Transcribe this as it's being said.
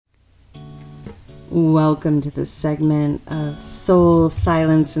Welcome to this segment of Soul,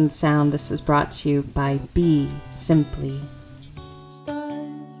 Silence, and Sound. This is brought to you by BeSimply. Stars,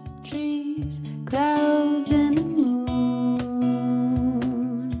 trees, clouds, and the moon.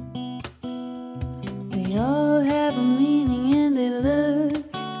 They all have a meaning and they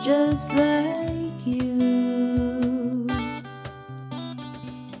look just like you.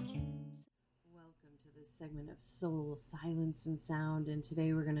 Welcome to this segment of Soul, Silence, and Sound. And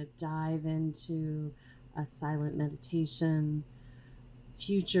today we're going to dive into a silent meditation,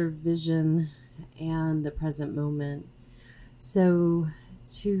 future vision, and the present moment. So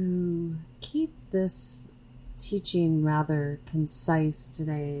to keep this teaching rather concise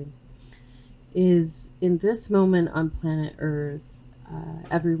today is in this moment on planet Earth,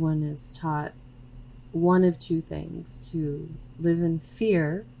 everyone is taught one of two things: to live in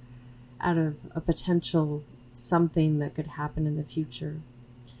fear out of a potential something that could happen in the future,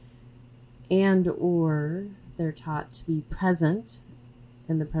 and or they're taught to be present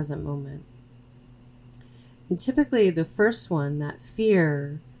in the present moment. And typically the first one, that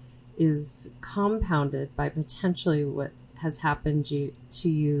fear, is compounded by potentially what has happened to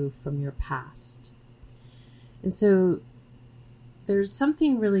you from your past. And so there's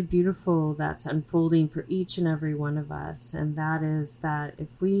something really beautiful that's unfolding for each and every one of us, and that is that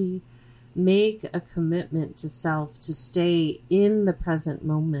if we make a commitment to self to stay in the present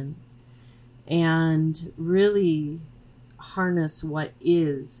moment and really harness what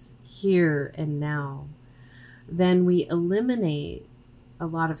is here and now, then we eliminate a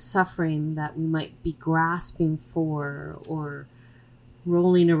lot of suffering that we might be grasping for or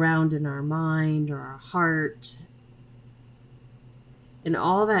rolling around in our mind or our heart. And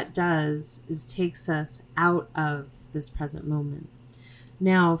all that does is takes us out of this present moment.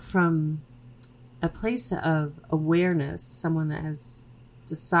 Now, from a place of awareness, someone that has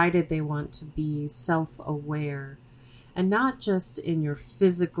decided they want to be self-aware, and not just in your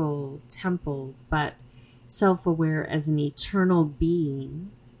physical temple, but self-aware as an eternal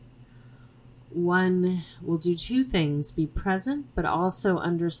being, one will do two things: be present, but also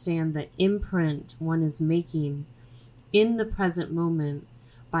understand the imprint one is making in the present moment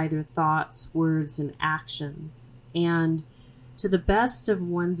by their thoughts, words, and actions. And to the best of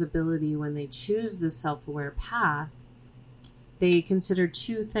one's ability, when they choose the self-aware path, they consider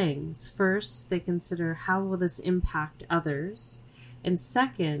two things. First, they consider, how will this impact others? And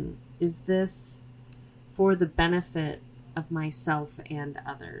second, is this for the benefit of myself and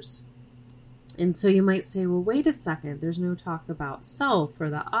others? And so you might say, well, wait a second, there's no talk about self or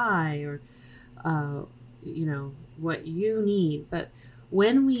the I or, what you need. But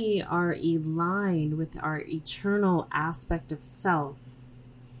when we are aligned with our eternal aspect of self,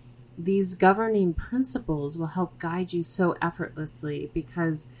 these governing principles will help guide you so effortlessly,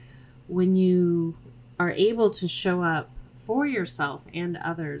 because when you are able to show up for yourself and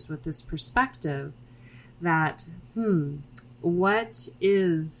others with this perspective that, what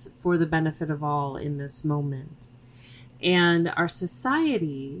is for the benefit of all in this moment? And our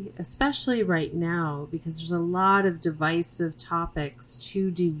society, especially right now, because there's a lot of divisive topics to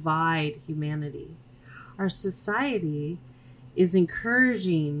divide humanity, our society is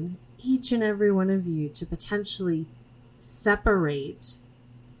encouraging each and every one of you to potentially separate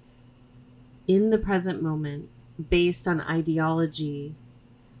in the present moment based on ideology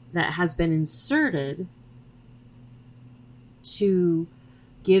that has been inserted to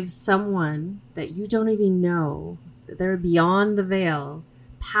give someone that you don't even know, that they're beyond the veil,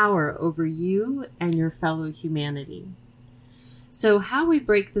 power over you and your fellow humanity. So how we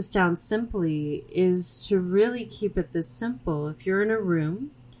break this down simply is to really keep it this simple. If you're in a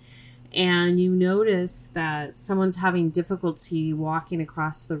room and you notice that someone's having difficulty walking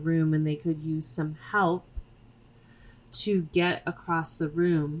across the room and they could use some help to get across the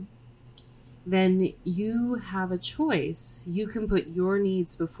room, then you have a choice. You can put your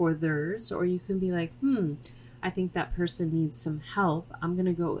needs before theirs, or you can be like, I think that person needs some help. I'm going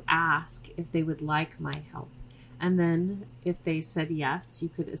to go ask if they would like my help. And then if they said yes, you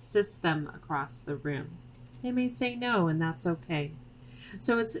could assist them across the room. They may say no, and that's okay.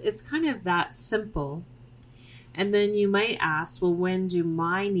 So it's kind of that simple. And then you might ask, well, when do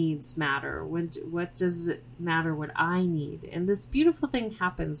my needs matter? What does it matter what I need? And this beautiful thing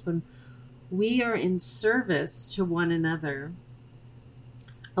happens when we are in service to one another.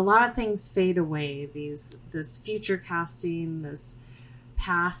 A lot of things fade away. This future casting, this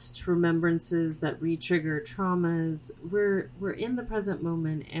past remembrances that re-trigger traumas. We're in the present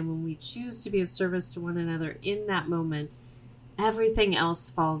moment, and when we choose to be of service to one another in that moment, everything else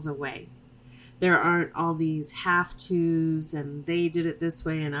falls away. There aren't all these have-tos and they did it this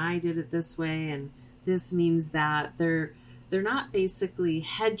way and I did it this way and This means that they're not basically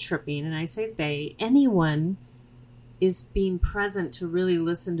head tripping, and I say they, anyone is being present to really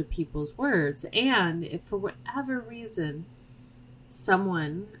listen to people's words. And if for whatever reason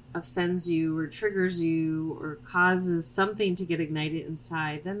someone offends you or triggers you or causes something to get ignited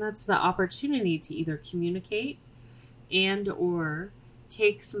inside, then that's the opportunity to either communicate and or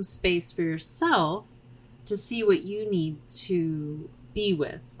take some space for yourself to see what you need to be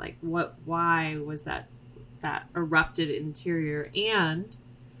with. Like why was that erupted interior, and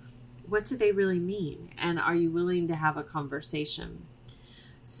what do they really mean? And are you willing to have a conversation?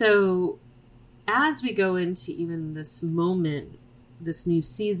 So as we go into even this moment, this new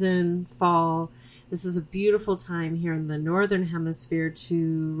season, fall, this is a beautiful time here in the Northern Hemisphere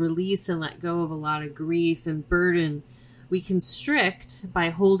to release and let go of a lot of grief and burden we constrict by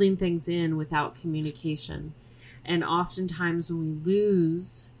holding things in without communication. And oftentimes when we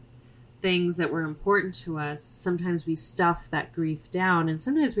lose things that were important to us, sometimes we stuff that grief down, and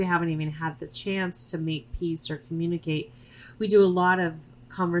sometimes we haven't even had the chance to make peace or communicate. We do a lot of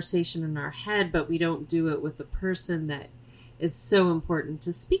conversation in our head, but we don't do it with the person that is so important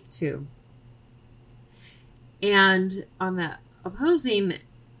to speak to. And on the opposing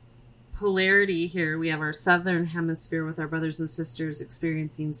polarity here, we have our Southern Hemisphere with our brothers and sisters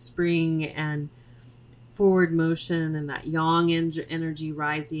experiencing spring and forward motion and that yang energy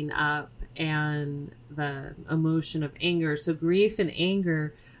rising up, and the emotion of anger. So grief and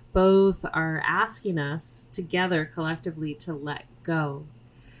anger both are asking us together collectively to let go.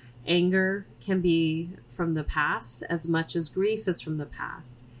 Anger can be from the past as much as grief is from the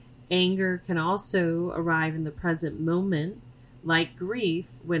past. Anger can also arrive in the present moment, like grief,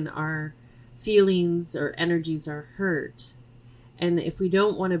 when our feelings or energies are hurt. And if we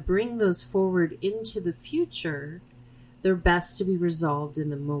don't want to bring those forward into the future, they're best to be resolved in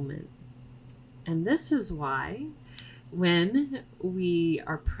the moment. And this is why when we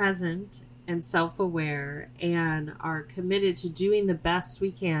are present and self-aware and are committed to doing the best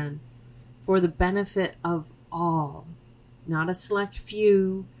we can for the benefit of all, not a select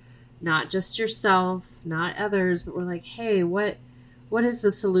few, not just yourself, not others, but we're like, hey, what is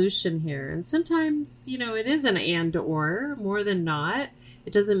the solution here? And sometimes, it is an and or, more than not.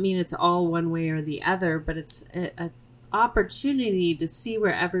 It doesn't mean it's all one way or the other, but it's an opportunity to see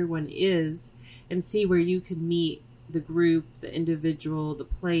where everyone is and see where you can meet the group, the individual, the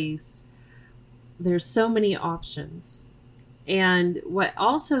place. There's so many options. And what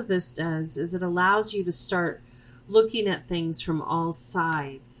also this does is it allows you to start looking at things from all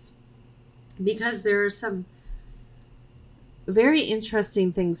sides, because there are some very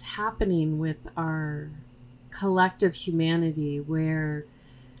interesting things happening with our collective humanity, where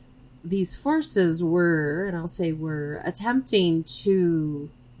these forces were, and I'll say were, attempting to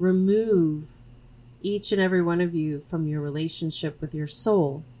remove each and every one of you from your relationship with your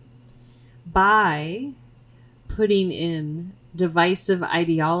soul by putting in divisive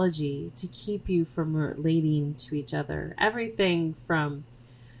ideology to keep you from relating to each other. Everything from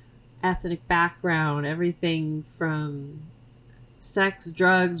ethnic background, everything from sex,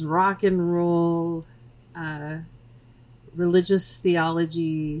 drugs, rock and roll, religious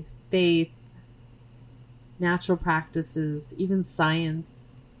theology, faith, natural practices, even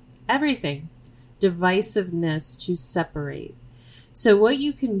science, everything. Divisiveness to separate. So what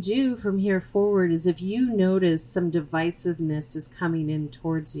you can do from here forward is, if you notice some divisiveness is coming in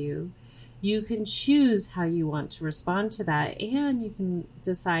towards you, you can choose how you want to respond to that. And you can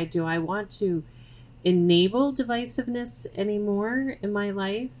decide, do I want to enable divisiveness anymore in my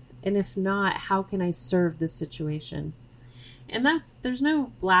life? And if not, how can I serve this situation? And there's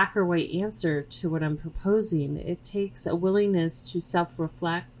no black or white answer to what I'm proposing. It takes a willingness to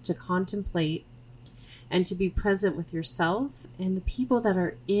self-reflect, to contemplate, and to be present with yourself and the people that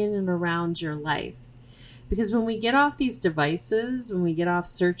are in and around your life. Because when we get off these devices, when we get off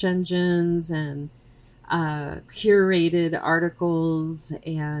search engines and curated articles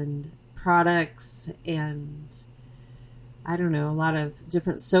and products and, I don't know, a lot of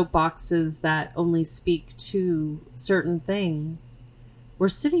different soapboxes that only speak to certain things, we're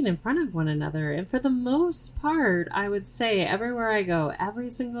sitting in front of one another. And for the most part, I would say everywhere I go, every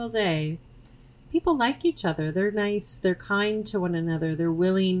single day, people like each other. They're nice. They're kind to one another. They're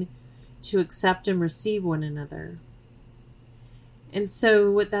willing to accept and receive one another. And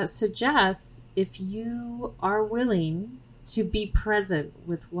so what that suggests, if you are willing to be present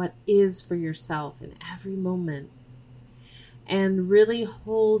with what is for yourself in every moment, and really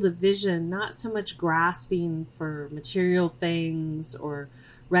hold a vision, not so much grasping for material things or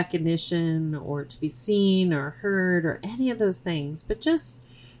recognition or to be seen or heard or any of those things, but just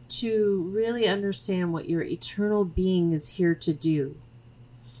to really understand what your eternal being is here to do.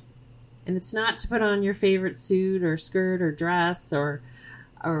 And it's not to put on your favorite suit or skirt or dress or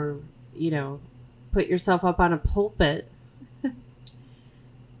put yourself up on a pulpit.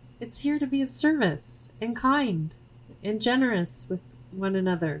 It's here to be of service and kind and generous with one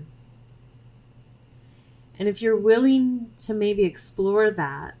another. And if you're willing to maybe explore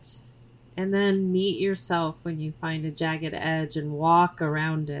that and then meet yourself when you find a jagged edge and walk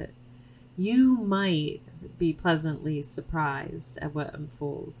around it, you might be pleasantly surprised at what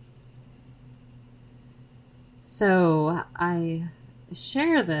unfolds. So I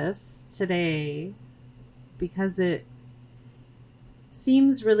share this today because it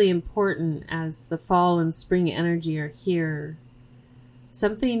seems really important as the fall and spring energy are here.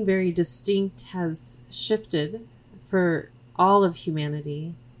 Something very distinct has shifted for all of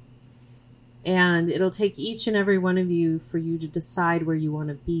humanity, and it'll take each and every one of you for you to decide where you want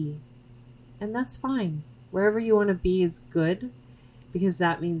to be. And that's fine. Wherever you want to be is good, because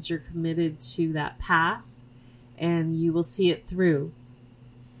that means you're committed to that path and you will see it through.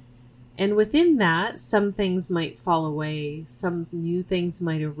 And within that, some things might fall away, some new things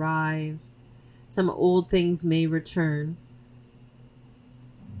might arrive, some old things may return.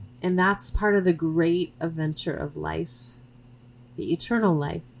 And that's part of the great adventure of life, the eternal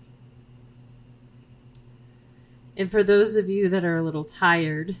life. And for those of you that are a little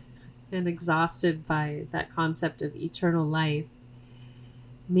tired and exhausted by that concept of eternal life,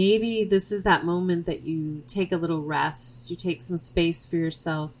 maybe this is that moment that you take a little rest, you take some space for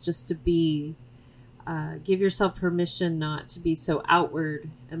yourself just to be, give yourself permission not to be so outward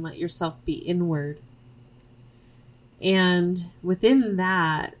and let yourself be inward. And within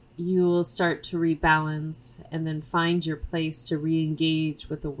that, you will start to rebalance and then find your place to re-engage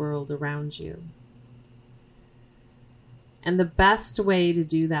with the world around you. And the best way to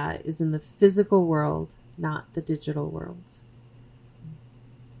do that is in the physical world, not the digital world.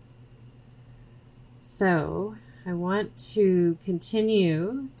 So I want to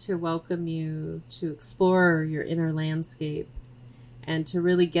continue to welcome you to explore your inner landscape and to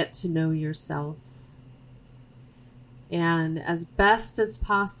really get to know yourself. And as best as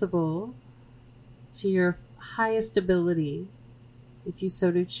possible, to your highest ability, if you so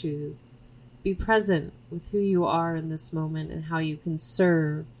to choose, be present with who you are in this moment and how you can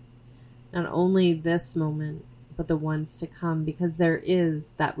serve not only this moment, but the ones to come, because there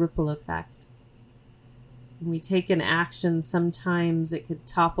is that ripple effect. When we take an action, sometimes it could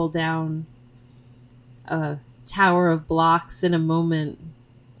topple down a tower of blocks in a moment,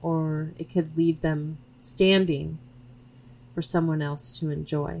 or it could leave them standing for someone else to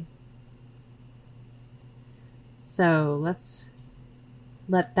enjoy. So let's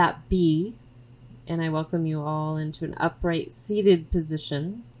let that be. And I welcome you all into an upright seated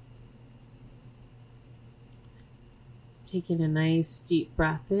position. Taking a nice deep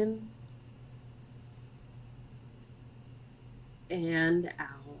breath in and out.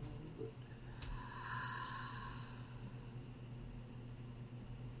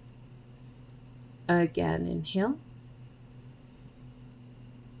 Again, inhale.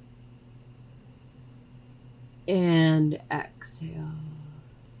 And exhale.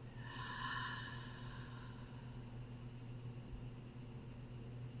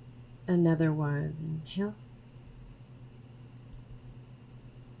 Another one. Inhale.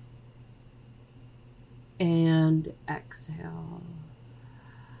 And exhale.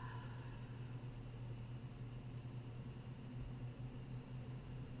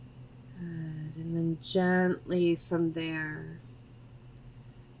 Good. And then gently from there,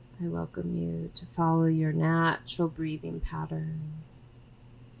 I welcome you to follow your natural breathing pattern.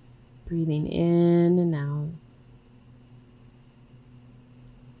 Breathing in and out.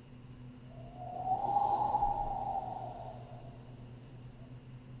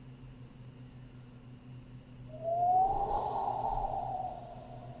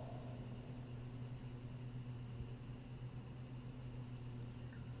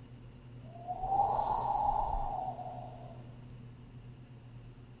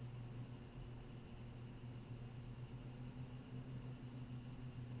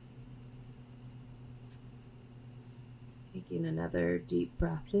 Taking another deep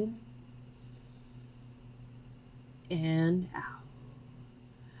breath in and out.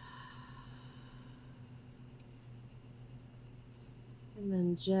 And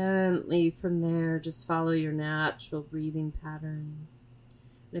then gently from there, just follow your natural breathing pattern.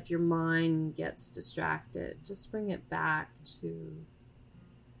 And if your mind gets distracted, just bring it back to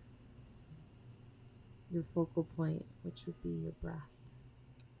your focal point, which would be your breath.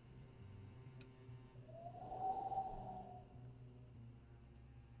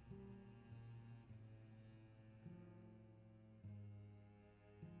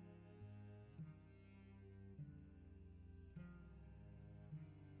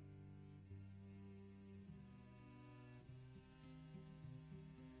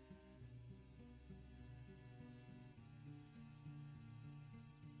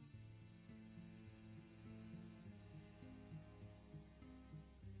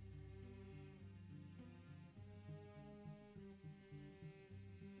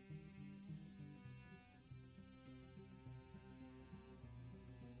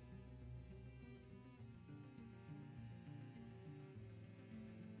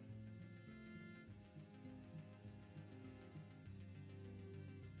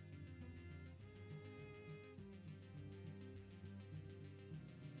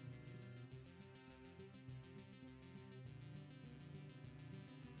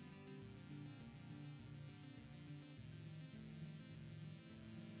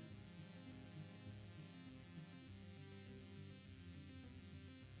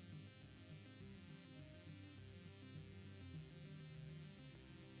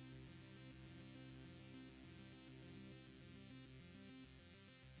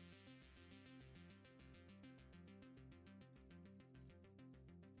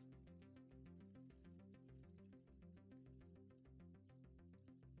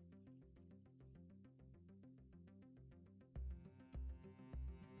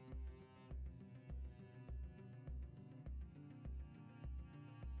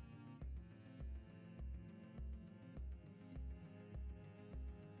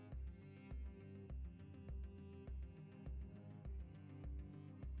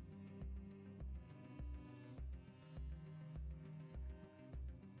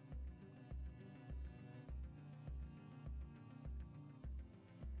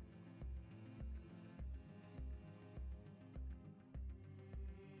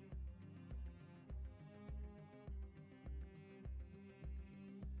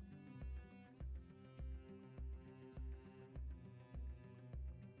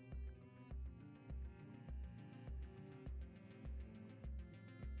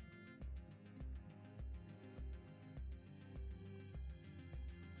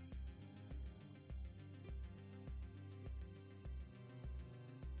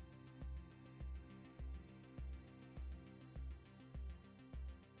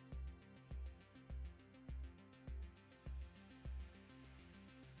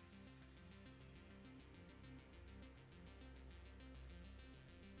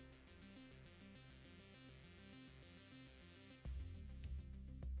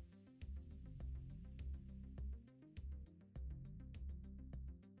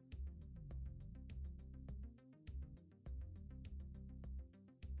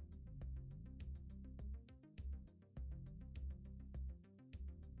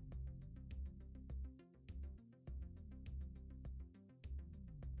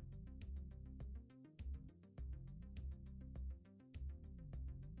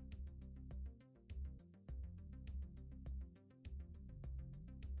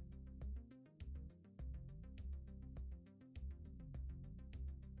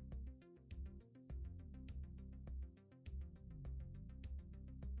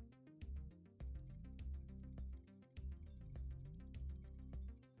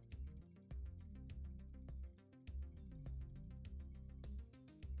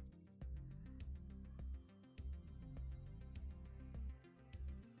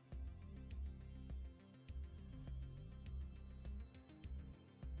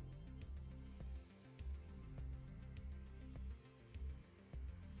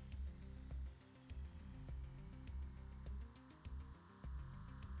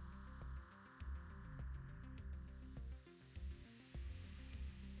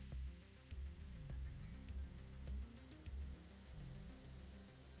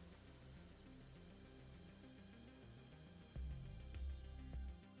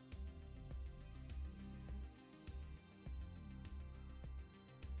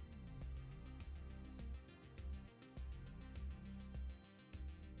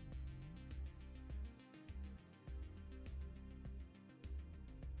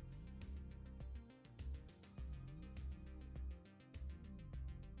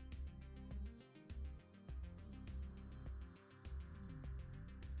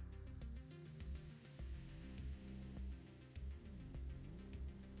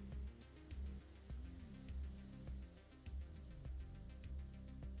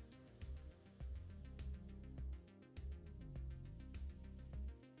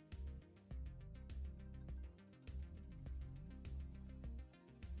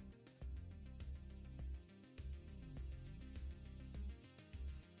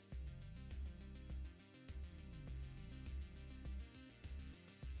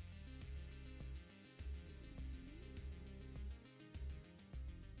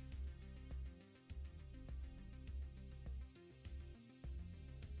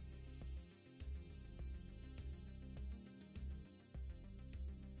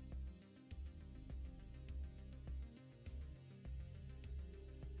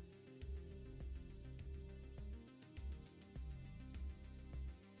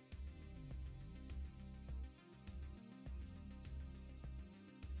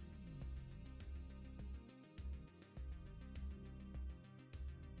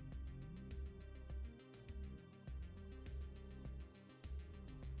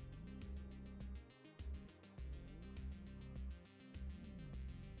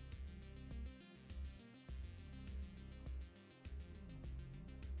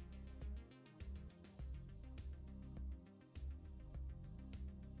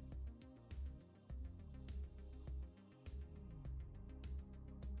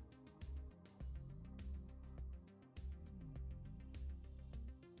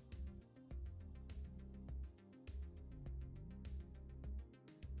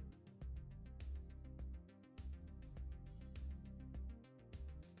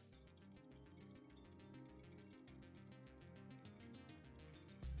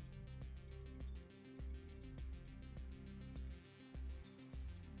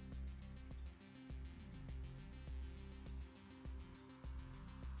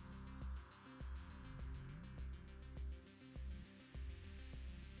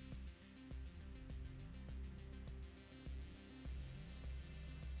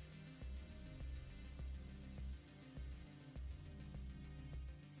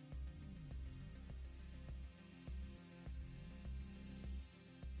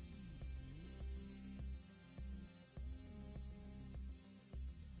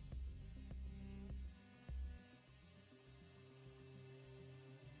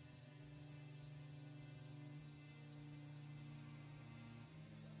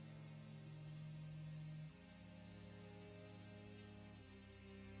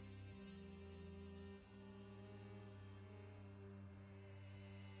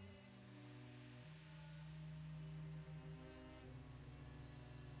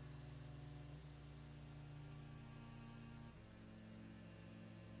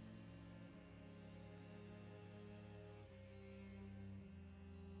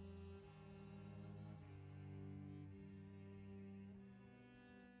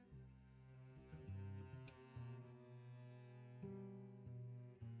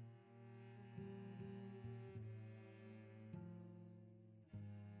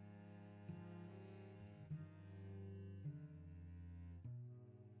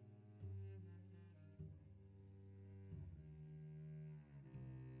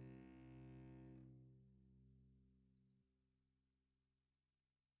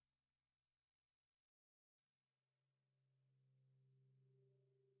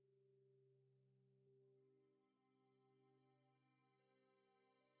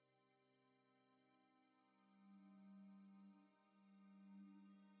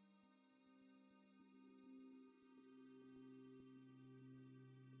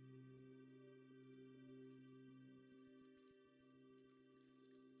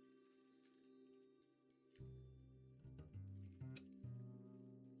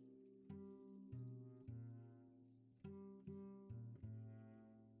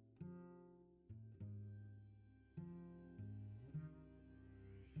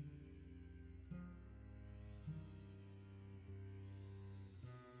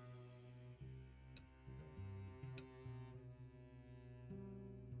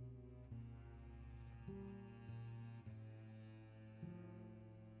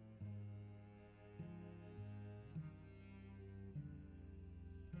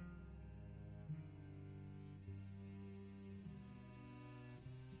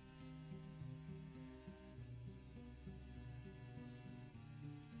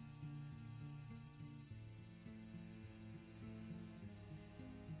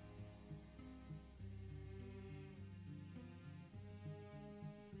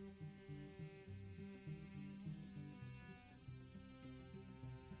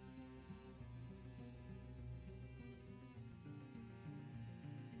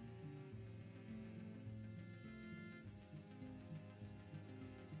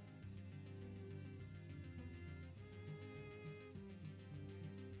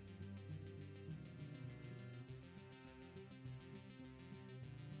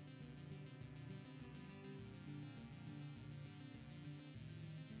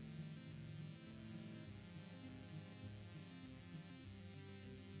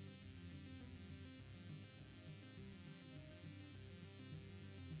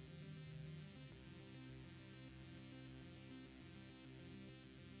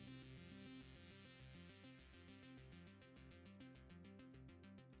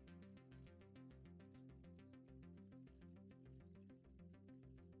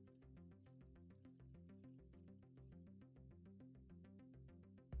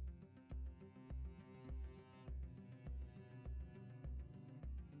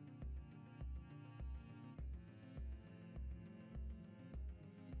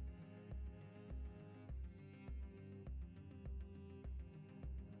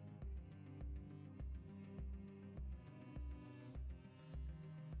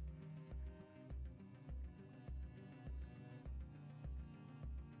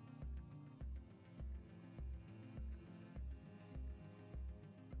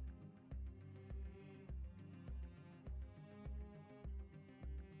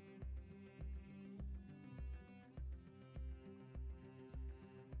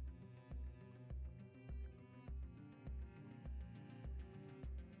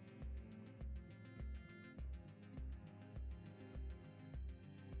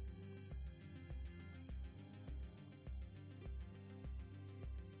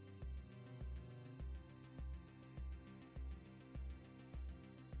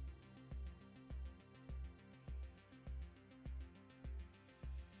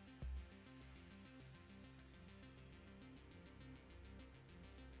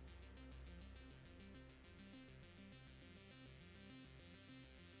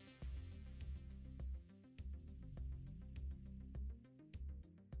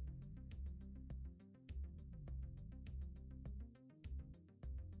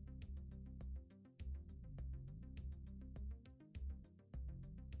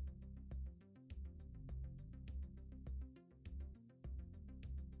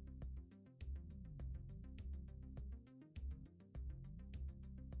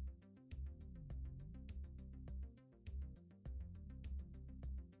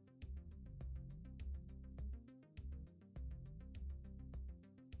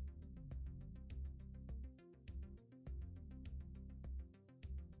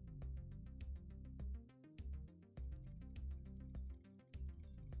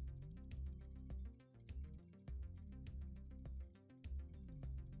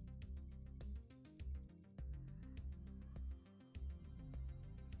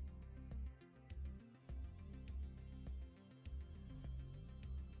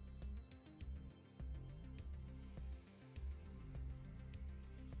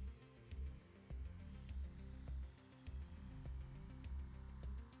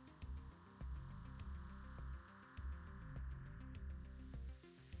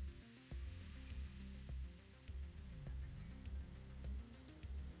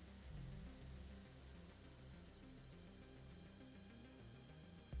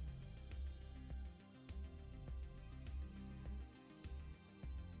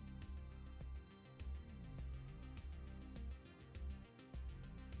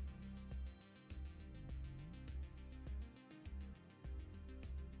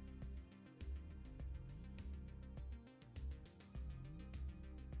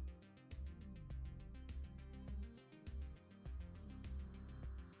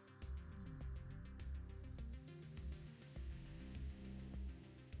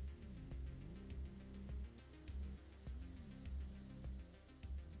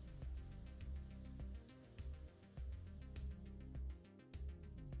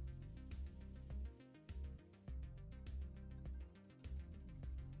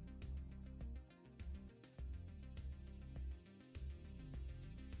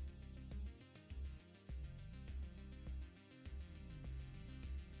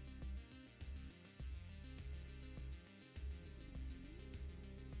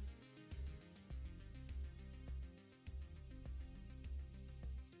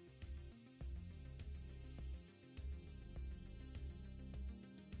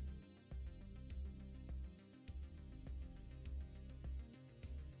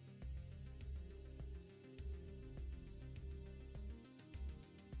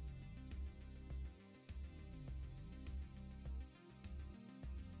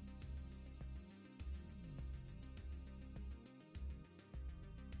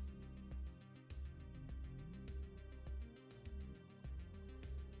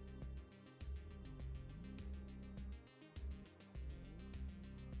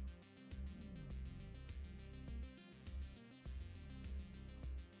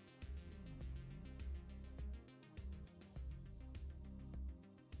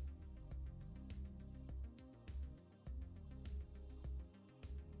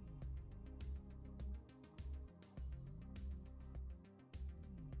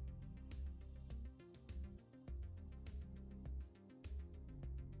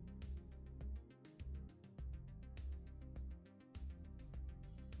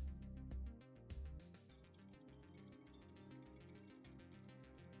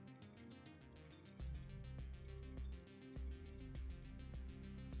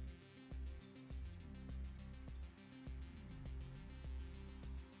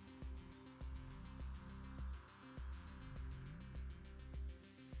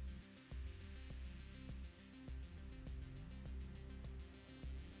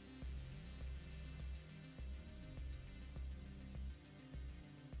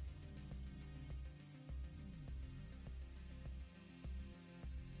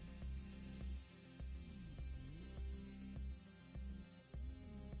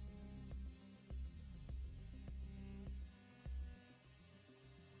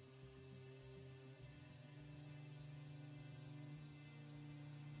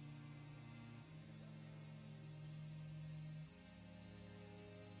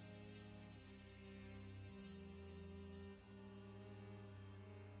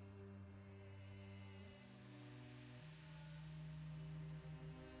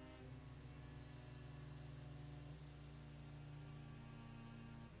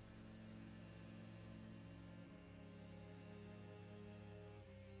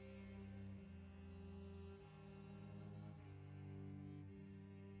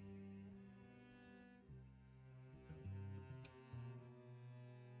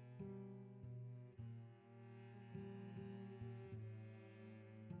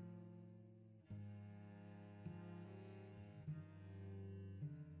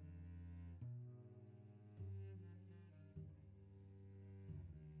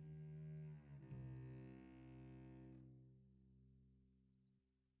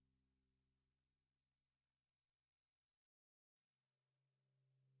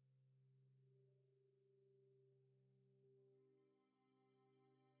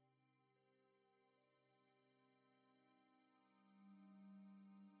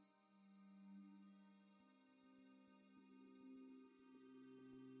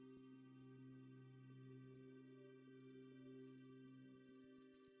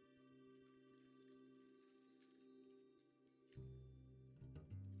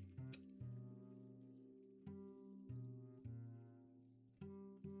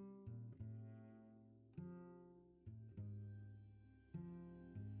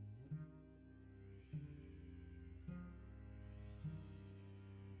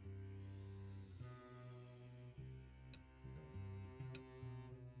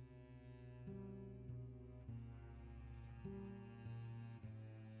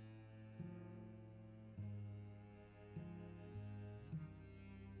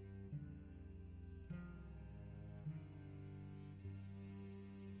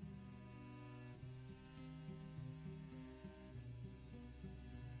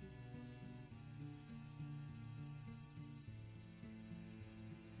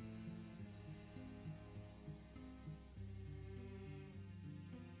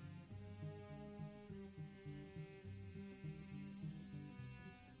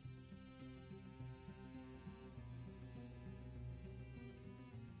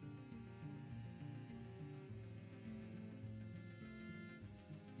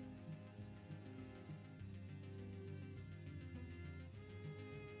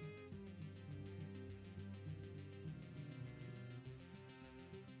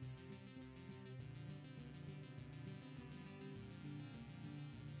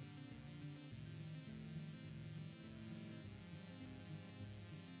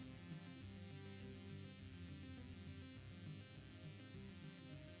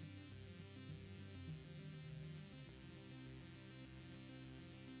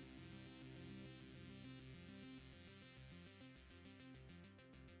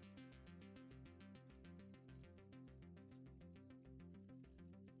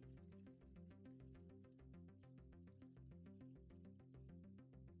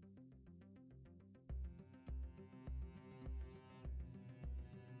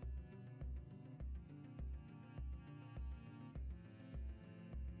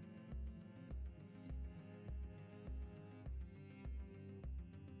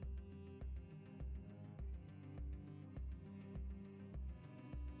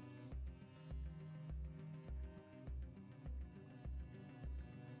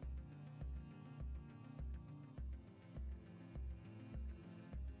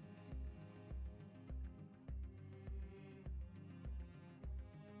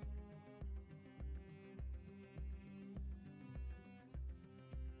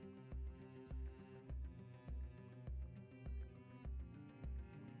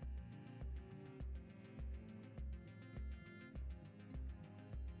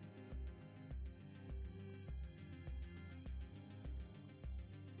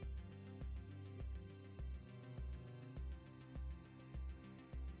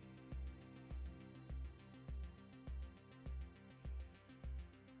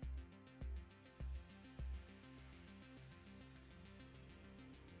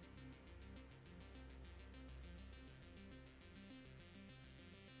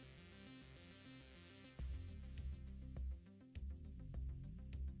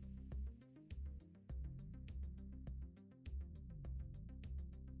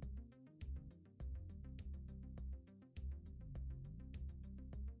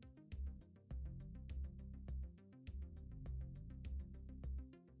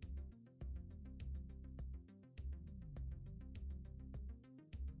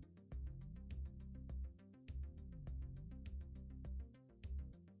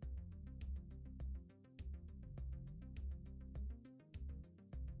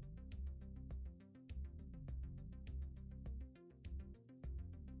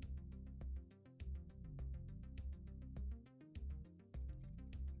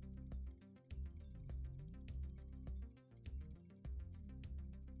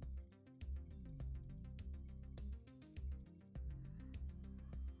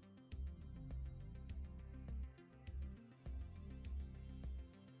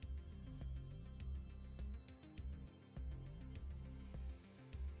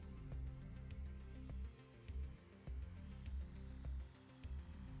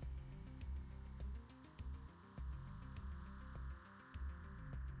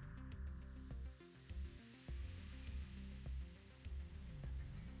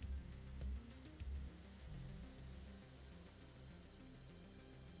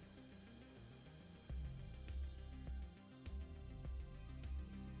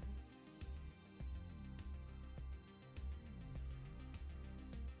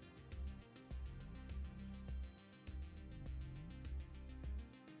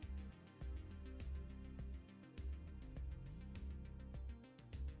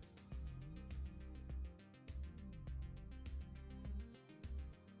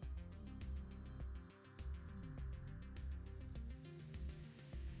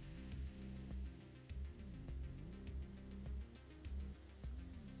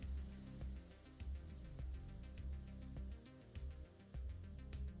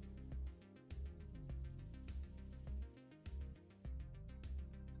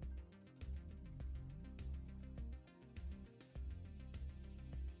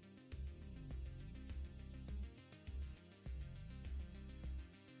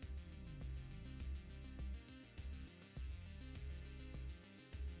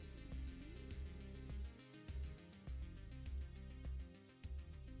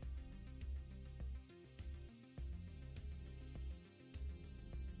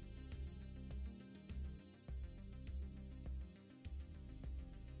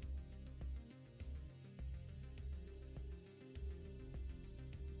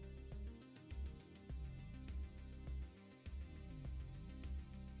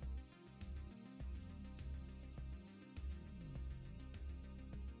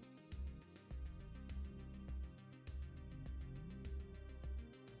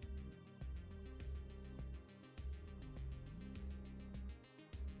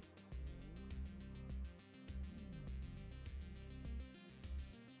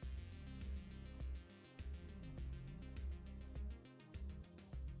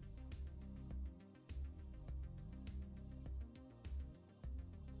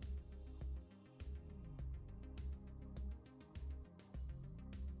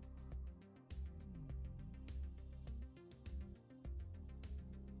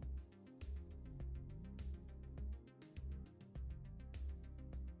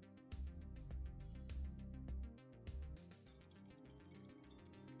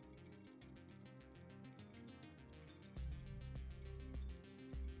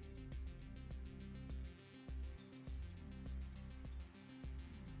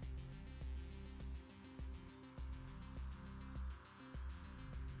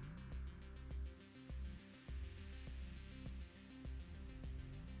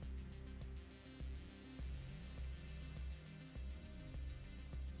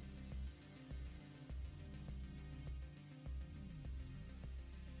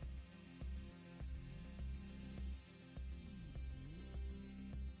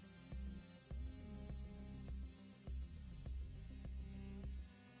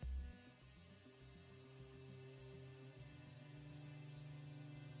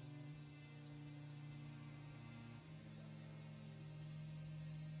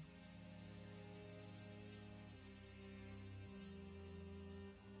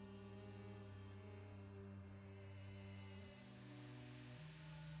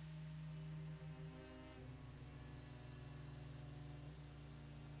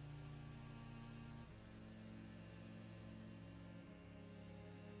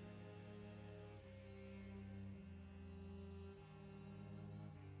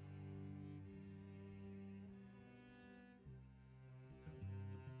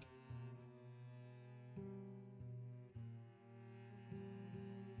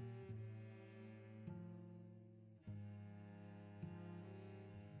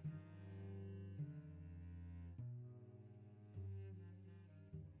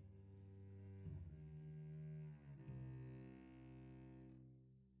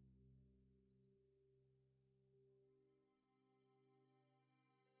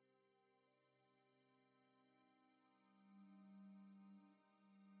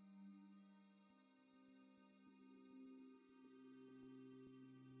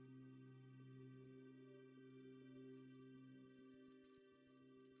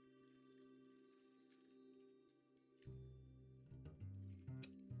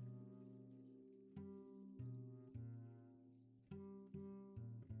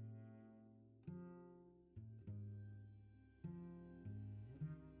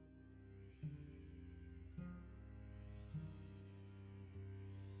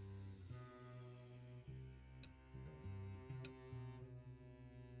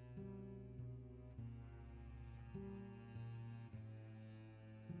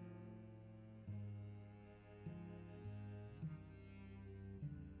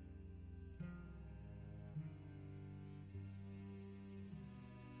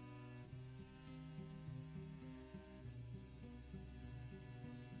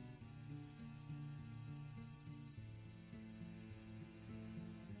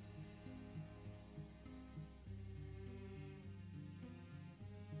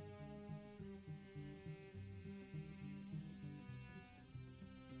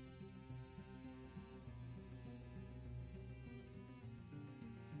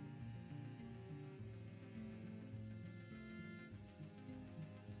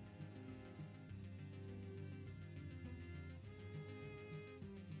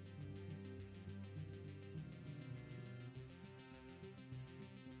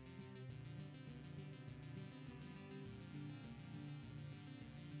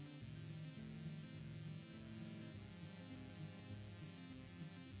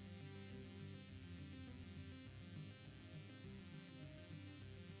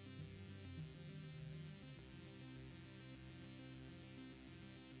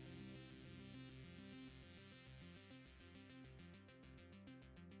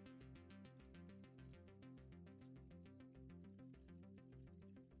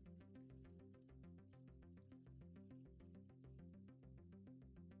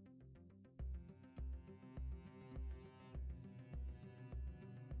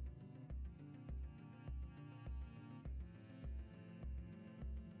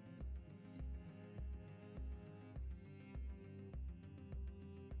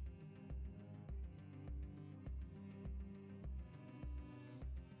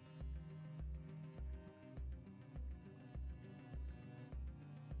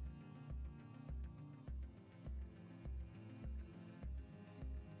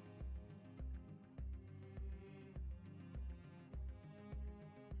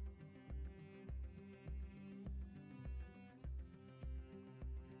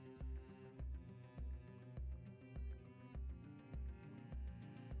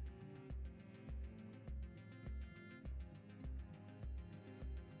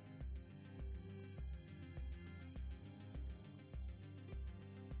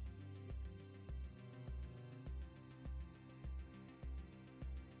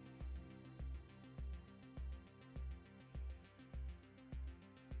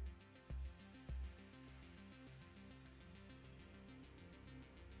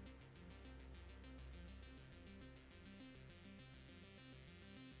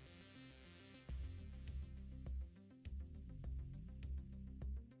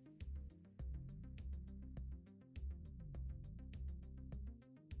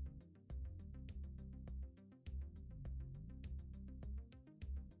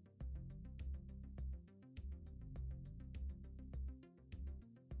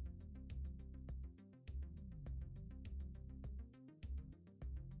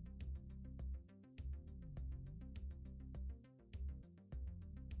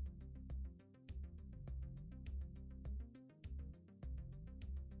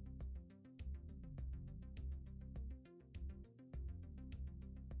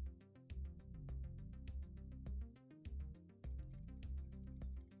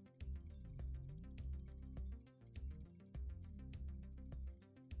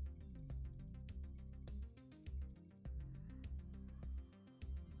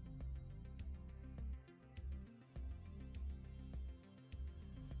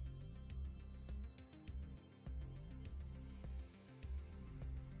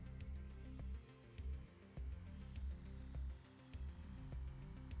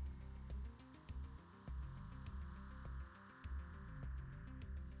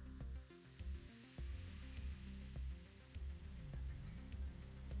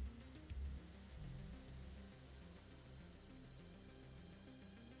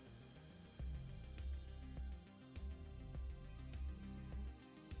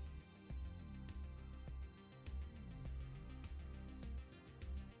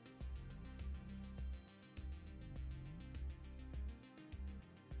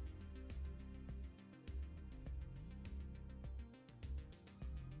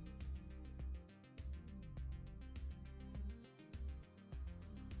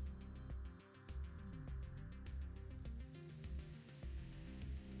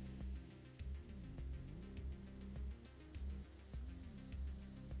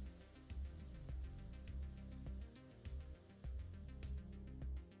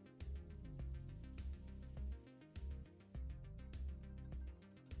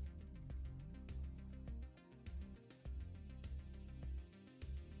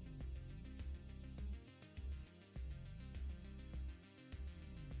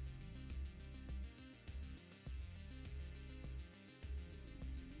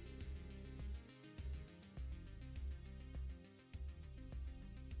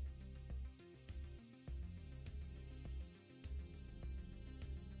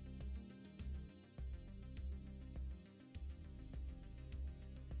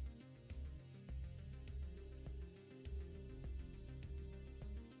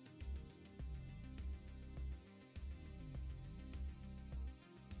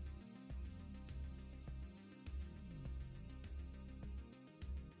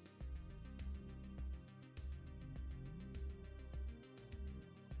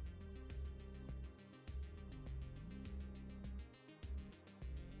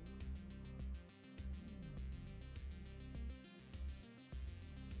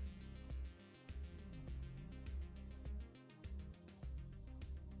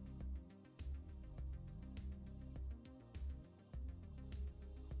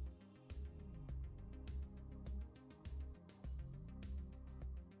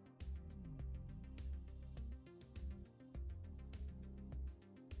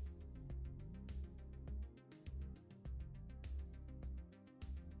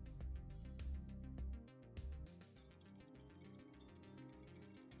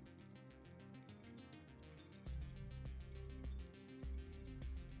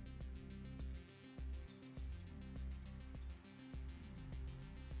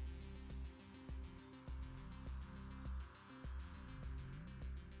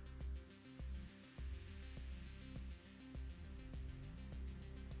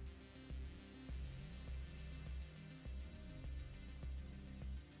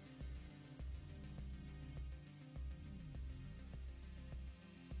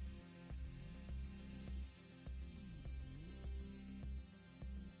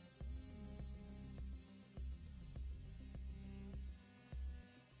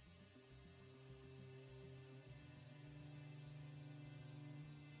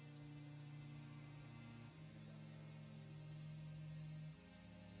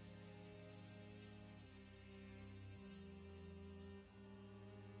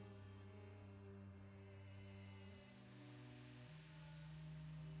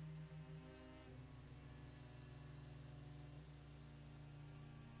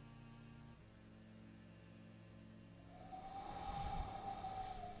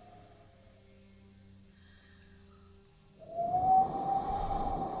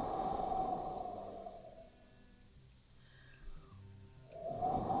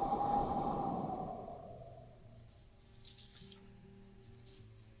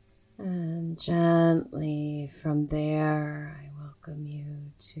 Gently from there, I welcome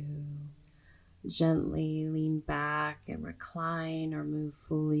you to gently lean back and recline or move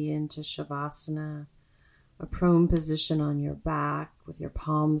fully into Shavasana, a prone position on your back with your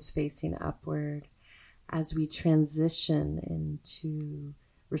palms facing upward as we transition into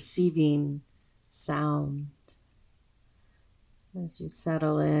receiving sound. As you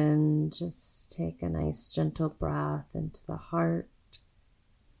settle in, just take a nice gentle breath into the heart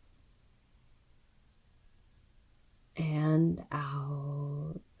and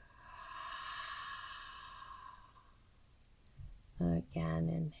out. Again,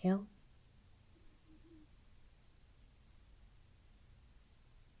 inhale.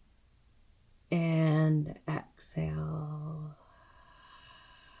 And exhale.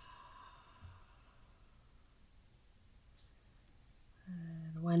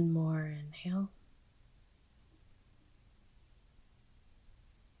 And one more inhale.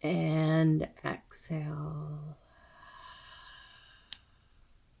 And exhale.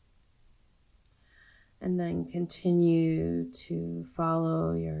 And then continue to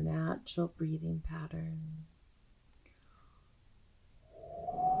follow your natural breathing pattern.